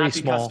get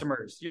unhappy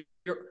customers.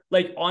 You're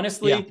like,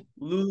 honestly,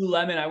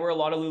 Lululemon. I wear a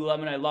lot of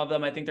Lululemon. I love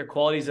them. I think their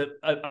quality is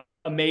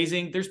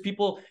amazing. There's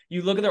people,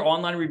 you look at their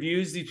online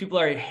reviews, these people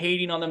are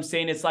hating on them,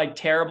 saying it's like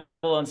terrible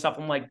and stuff.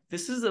 I'm like,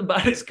 this is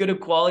about as good a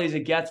quality as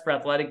it gets for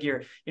athletic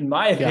gear, in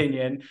my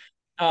opinion.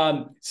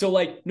 So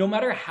like, no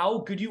matter how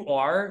good you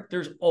are,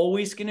 there's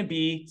always going to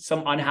be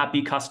some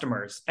unhappy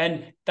customers,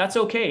 and that's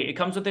okay. It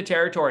comes with the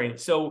territory.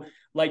 So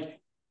like,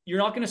 you're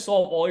not going to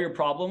solve all your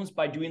problems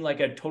by doing like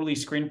a totally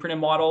screen printed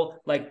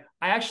model. Like,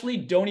 I actually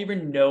don't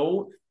even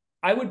know.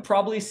 I would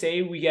probably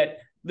say we get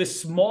the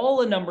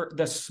small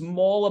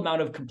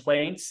amount of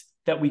complaints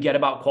that we get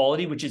about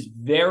quality, which is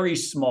very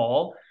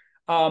small.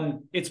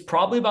 It's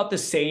probably about the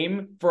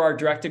same for our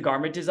direct to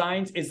garment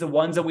designs is the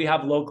ones that we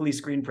have locally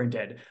screen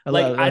printed.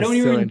 I don't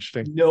even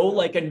know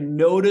like a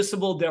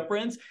noticeable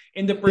difference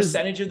in the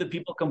percentage of the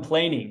people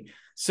complaining.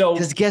 So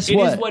guess it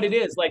what? Is what it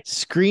is. Like,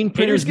 screen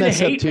printers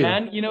mess up too.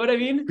 Man. You know what I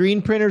mean?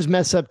 Screen printers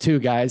mess up too,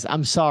 guys.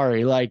 I'm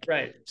sorry. Like,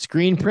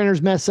 screen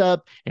printers mess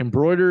up,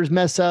 embroiderers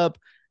mess up,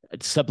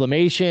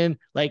 sublimation.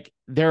 Like,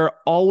 there are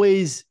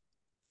always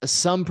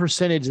some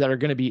percentage that are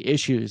going to be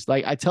issues.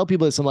 Like, I tell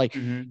people this, I'm like,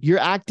 you're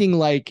acting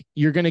like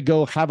you're going to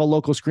go have a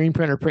local screen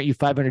printer print you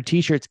 500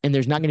 t-shirts and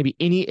there's not going to be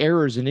any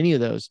errors in any of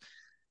those.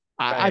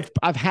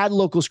 I've had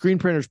local screen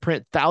printers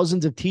print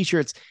thousands of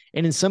t-shirts,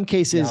 and in some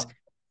cases,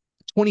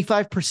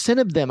 25%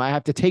 of them I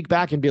have to take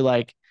back and be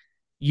like,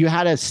 you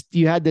had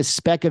this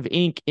speck of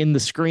ink in the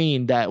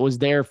screen that was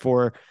there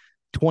for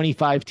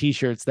 25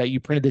 t-shirts that you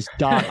printed this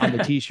dot on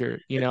the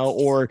t-shirt,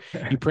 or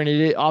you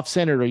printed it off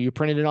centered, or you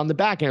printed it on the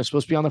back and it's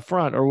supposed to be on the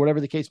front, or whatever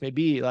the case may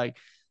be. Like,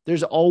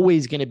 there's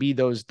always going to be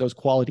those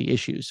quality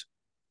issues.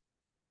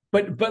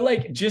 But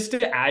like, just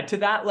to add to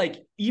that,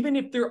 like, even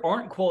if there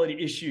aren't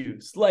quality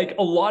issues, like,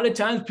 a lot of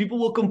times people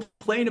will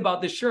complain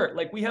about the shirt.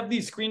 Like, we have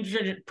these screen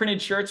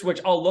printed shirts,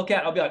 which I'll look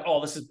at, I'll be like, oh,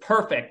 this is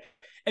perfect.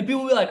 And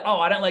people will be like, oh,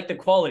 I don't like the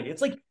quality.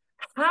 It's like,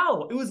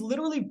 how? It was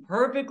literally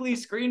perfectly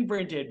screen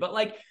printed. But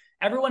like,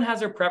 everyone has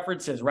their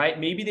preferences, right?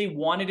 Maybe they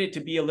wanted it to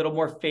be a little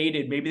more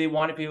faded. Maybe they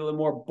wanted it to be a little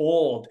more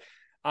bold.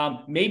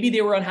 Maybe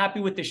they were unhappy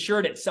with the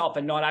shirt itself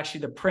and not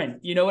actually the print.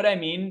 You know what I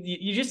mean?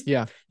 You just,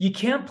 you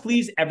can't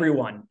please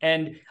everyone.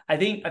 And I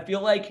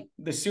feel like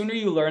the sooner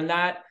you learn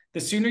that, the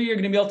sooner you're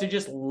going to be able to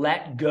just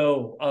let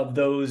go of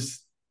those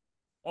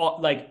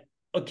like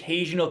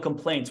occasional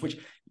complaints, which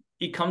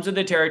it comes with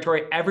the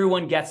territory.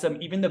 Everyone gets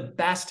them. Even the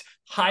best,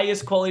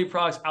 highest quality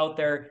products out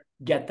there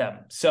get them.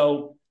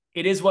 So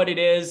it is what it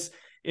is.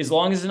 As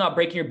long as it's not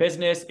breaking your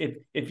business,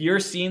 if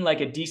you're seeing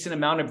like a decent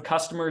amount of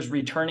customers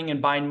returning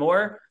and buying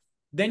more,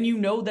 then you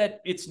know that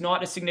it's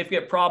not a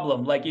significant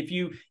problem. Like, if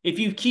you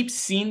keep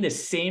seeing the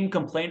same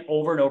complaint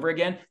over and over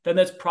again, then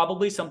that's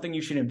probably something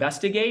you should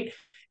investigate.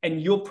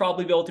 And you'll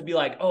probably be able to be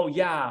like, oh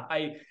yeah,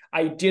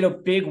 I did a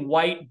big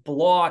white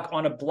block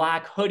on a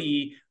black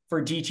hoodie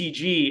for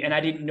DTG, and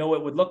I didn't know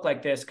it would look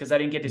like this because I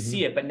didn't get to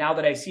see it. But now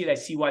that I see it, I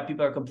see why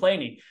people are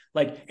complaining.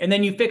 Like, and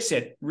then you fix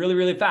it really,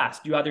 really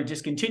fast. You either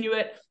discontinue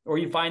it or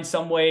you find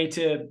some way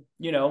to,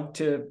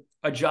 to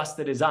adjust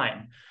the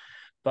design.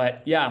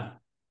 But yeah.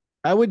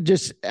 I would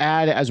just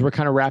add, as we're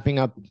kind of wrapping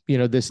up,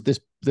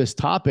 this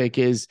topic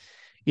is,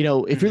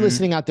 if you're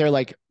listening out there,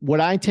 like,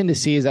 what I tend to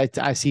see is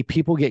I see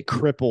people get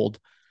crippled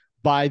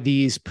by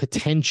these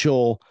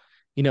potential,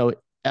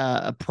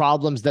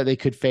 problems that they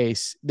could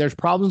face. There's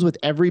problems with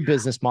every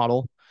business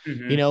model,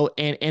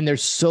 and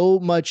there's so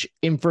much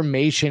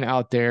information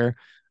out there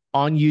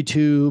on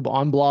YouTube,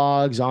 on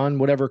blogs, on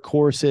whatever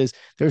courses.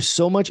 There's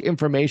so much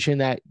information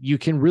that you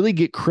can really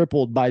get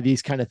crippled by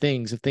these kind of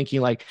things, of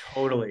thinking like,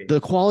 totally, the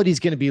quality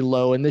is going to be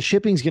low and the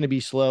shipping's going to be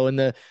slow and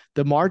the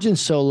margin's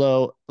so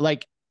low.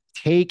 Like,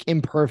 take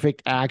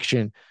imperfect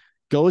action.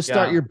 Go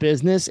start your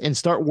business and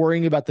start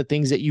worrying about the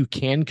things that you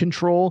can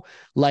control.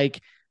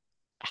 Like,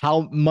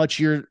 how much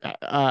you're,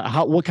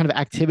 what kind of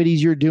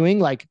activities you're doing,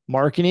 like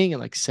marketing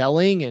and like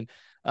selling and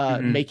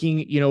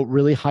making,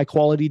 really high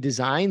quality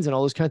designs and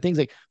all those kind of things.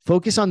 Like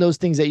focus on those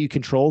things that you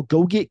control,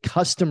 go get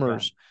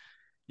customers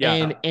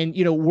and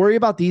worry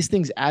about these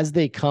things as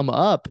they come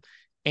up.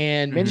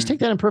 And man, just take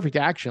that in perfect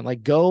action.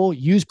 Like go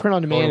use print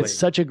on demand. Totally. It's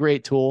such a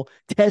great tool.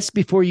 Test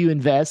before you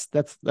invest.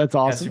 That's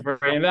awesome. Test before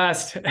you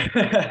invest.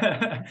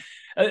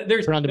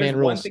 There's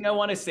one thing I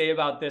want to say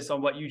about this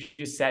on what you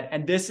just said,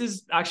 and this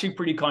is actually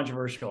pretty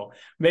controversial.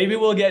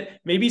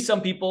 Maybe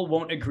some people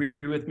won't agree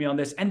with me on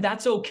this, and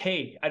that's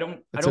okay. I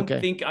don't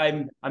think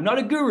I'm not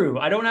a guru.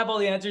 I don't have all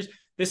the answers.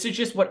 This is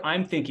just what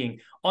I'm thinking.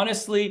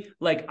 Honestly,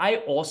 like I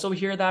also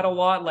hear that a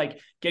lot,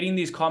 like getting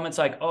these comments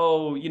like,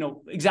 oh,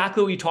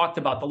 exactly what we talked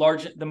about.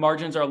 The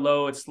margins are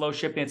low. It's slow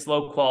shipping. It's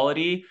low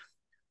quality.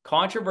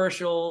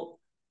 Controversial,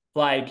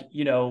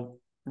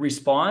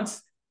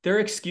 response. They're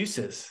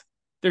excuses.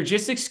 They're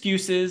just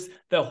excuses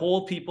that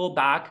hold people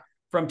back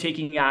from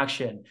taking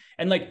action.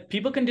 And like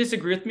people can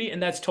disagree with me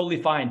and that's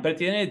totally fine. But at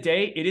the end of the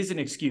day, it is an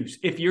excuse.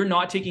 If you're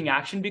not taking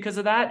action because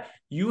of that,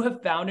 you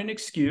have found an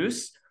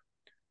excuse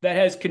that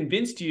has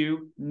convinced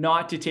you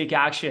not to take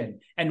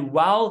action. And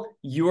while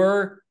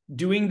you're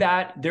doing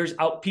that, there's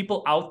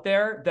people out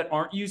there that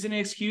aren't using an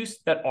excuse,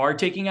 that are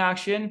taking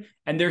action,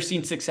 and they're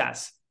seeing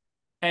success.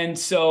 And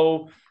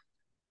so,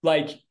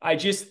 I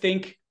just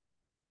think,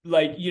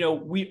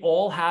 we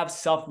all have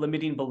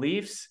self-limiting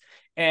beliefs.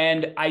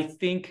 And I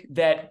think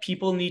that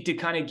people need to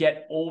kind of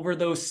get over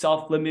those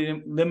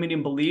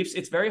self-limiting beliefs.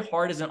 It's very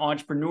hard as an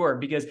entrepreneur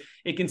because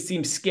it can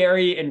seem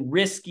scary and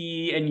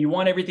risky and you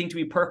want everything to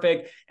be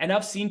perfect. And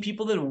I've seen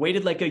people that have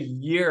waited like a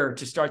year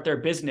to start their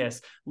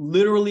business,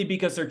 literally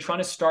because they're trying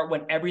to start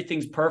when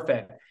everything's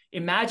perfect.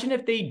 Imagine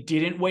if they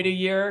didn't wait a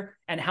year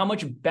and how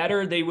much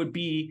better they would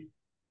be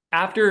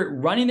after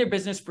running their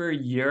business for a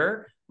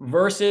year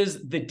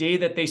versus the day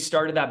that they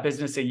started that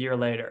business a year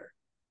later.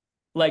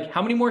 Like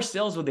how many more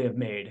sales would they have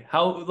made?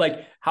 How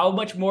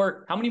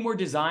many more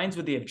designs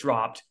would they have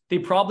dropped? They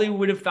probably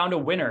would have found a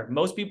winner.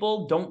 Most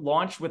people don't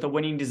launch with a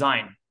winning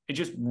design. It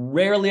just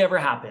rarely ever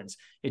happens.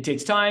 It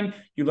takes time.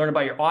 You learn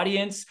about your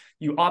audience.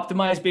 You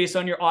optimize based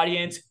on your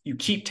audience. You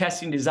keep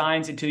testing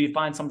designs until you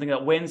find something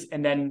that wins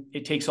and then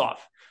it takes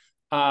off.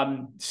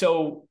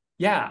 So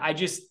yeah,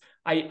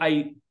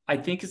 I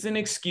think it's an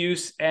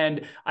excuse,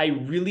 and I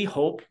really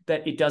hope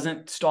that it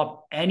doesn't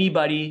stop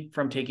anybody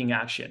from taking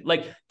action.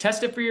 Like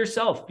test it for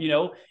yourself.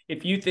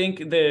 If you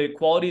think the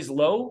quality is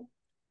low,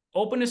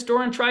 open a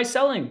store and try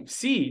selling.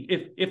 See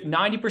if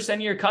 90%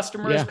 of your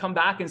customers come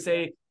back and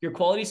say your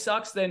quality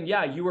sucks, then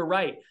yeah, you were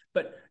right.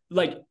 But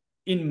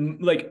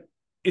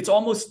it's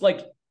almost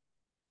like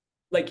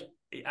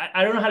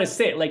I don't know how to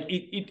say it. Like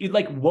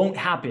it won't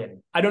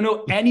happen. I don't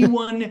know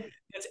anyone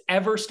that's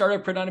ever started a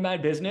print on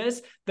demand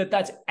business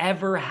that's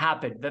ever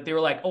happened, that they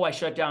were like, oh, I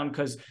shut down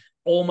because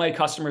all my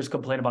customers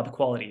complain about the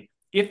quality.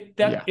 If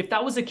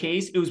that was the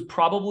case, it was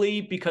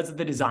probably because of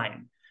the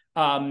design.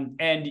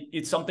 And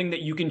it's something that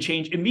you can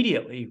change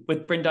immediately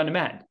with print on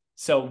demand.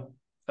 So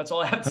that's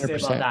all I have to 100%.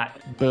 Say about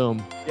that.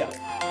 Boom. Yeah.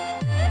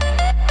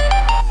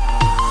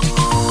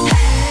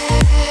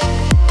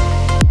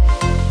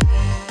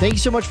 Thank you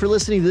so much for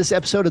listening to this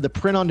episode of the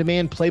Print on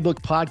Demand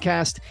Playbook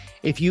Podcast.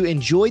 If you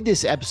enjoyed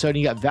this episode and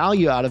you got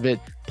value out of it,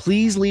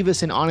 please leave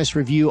us an honest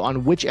review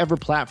on whichever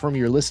platform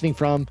you're listening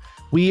from.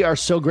 We are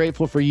so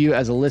grateful for you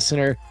as a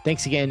listener.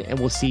 Thanks again, and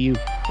we'll see you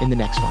in the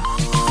next one.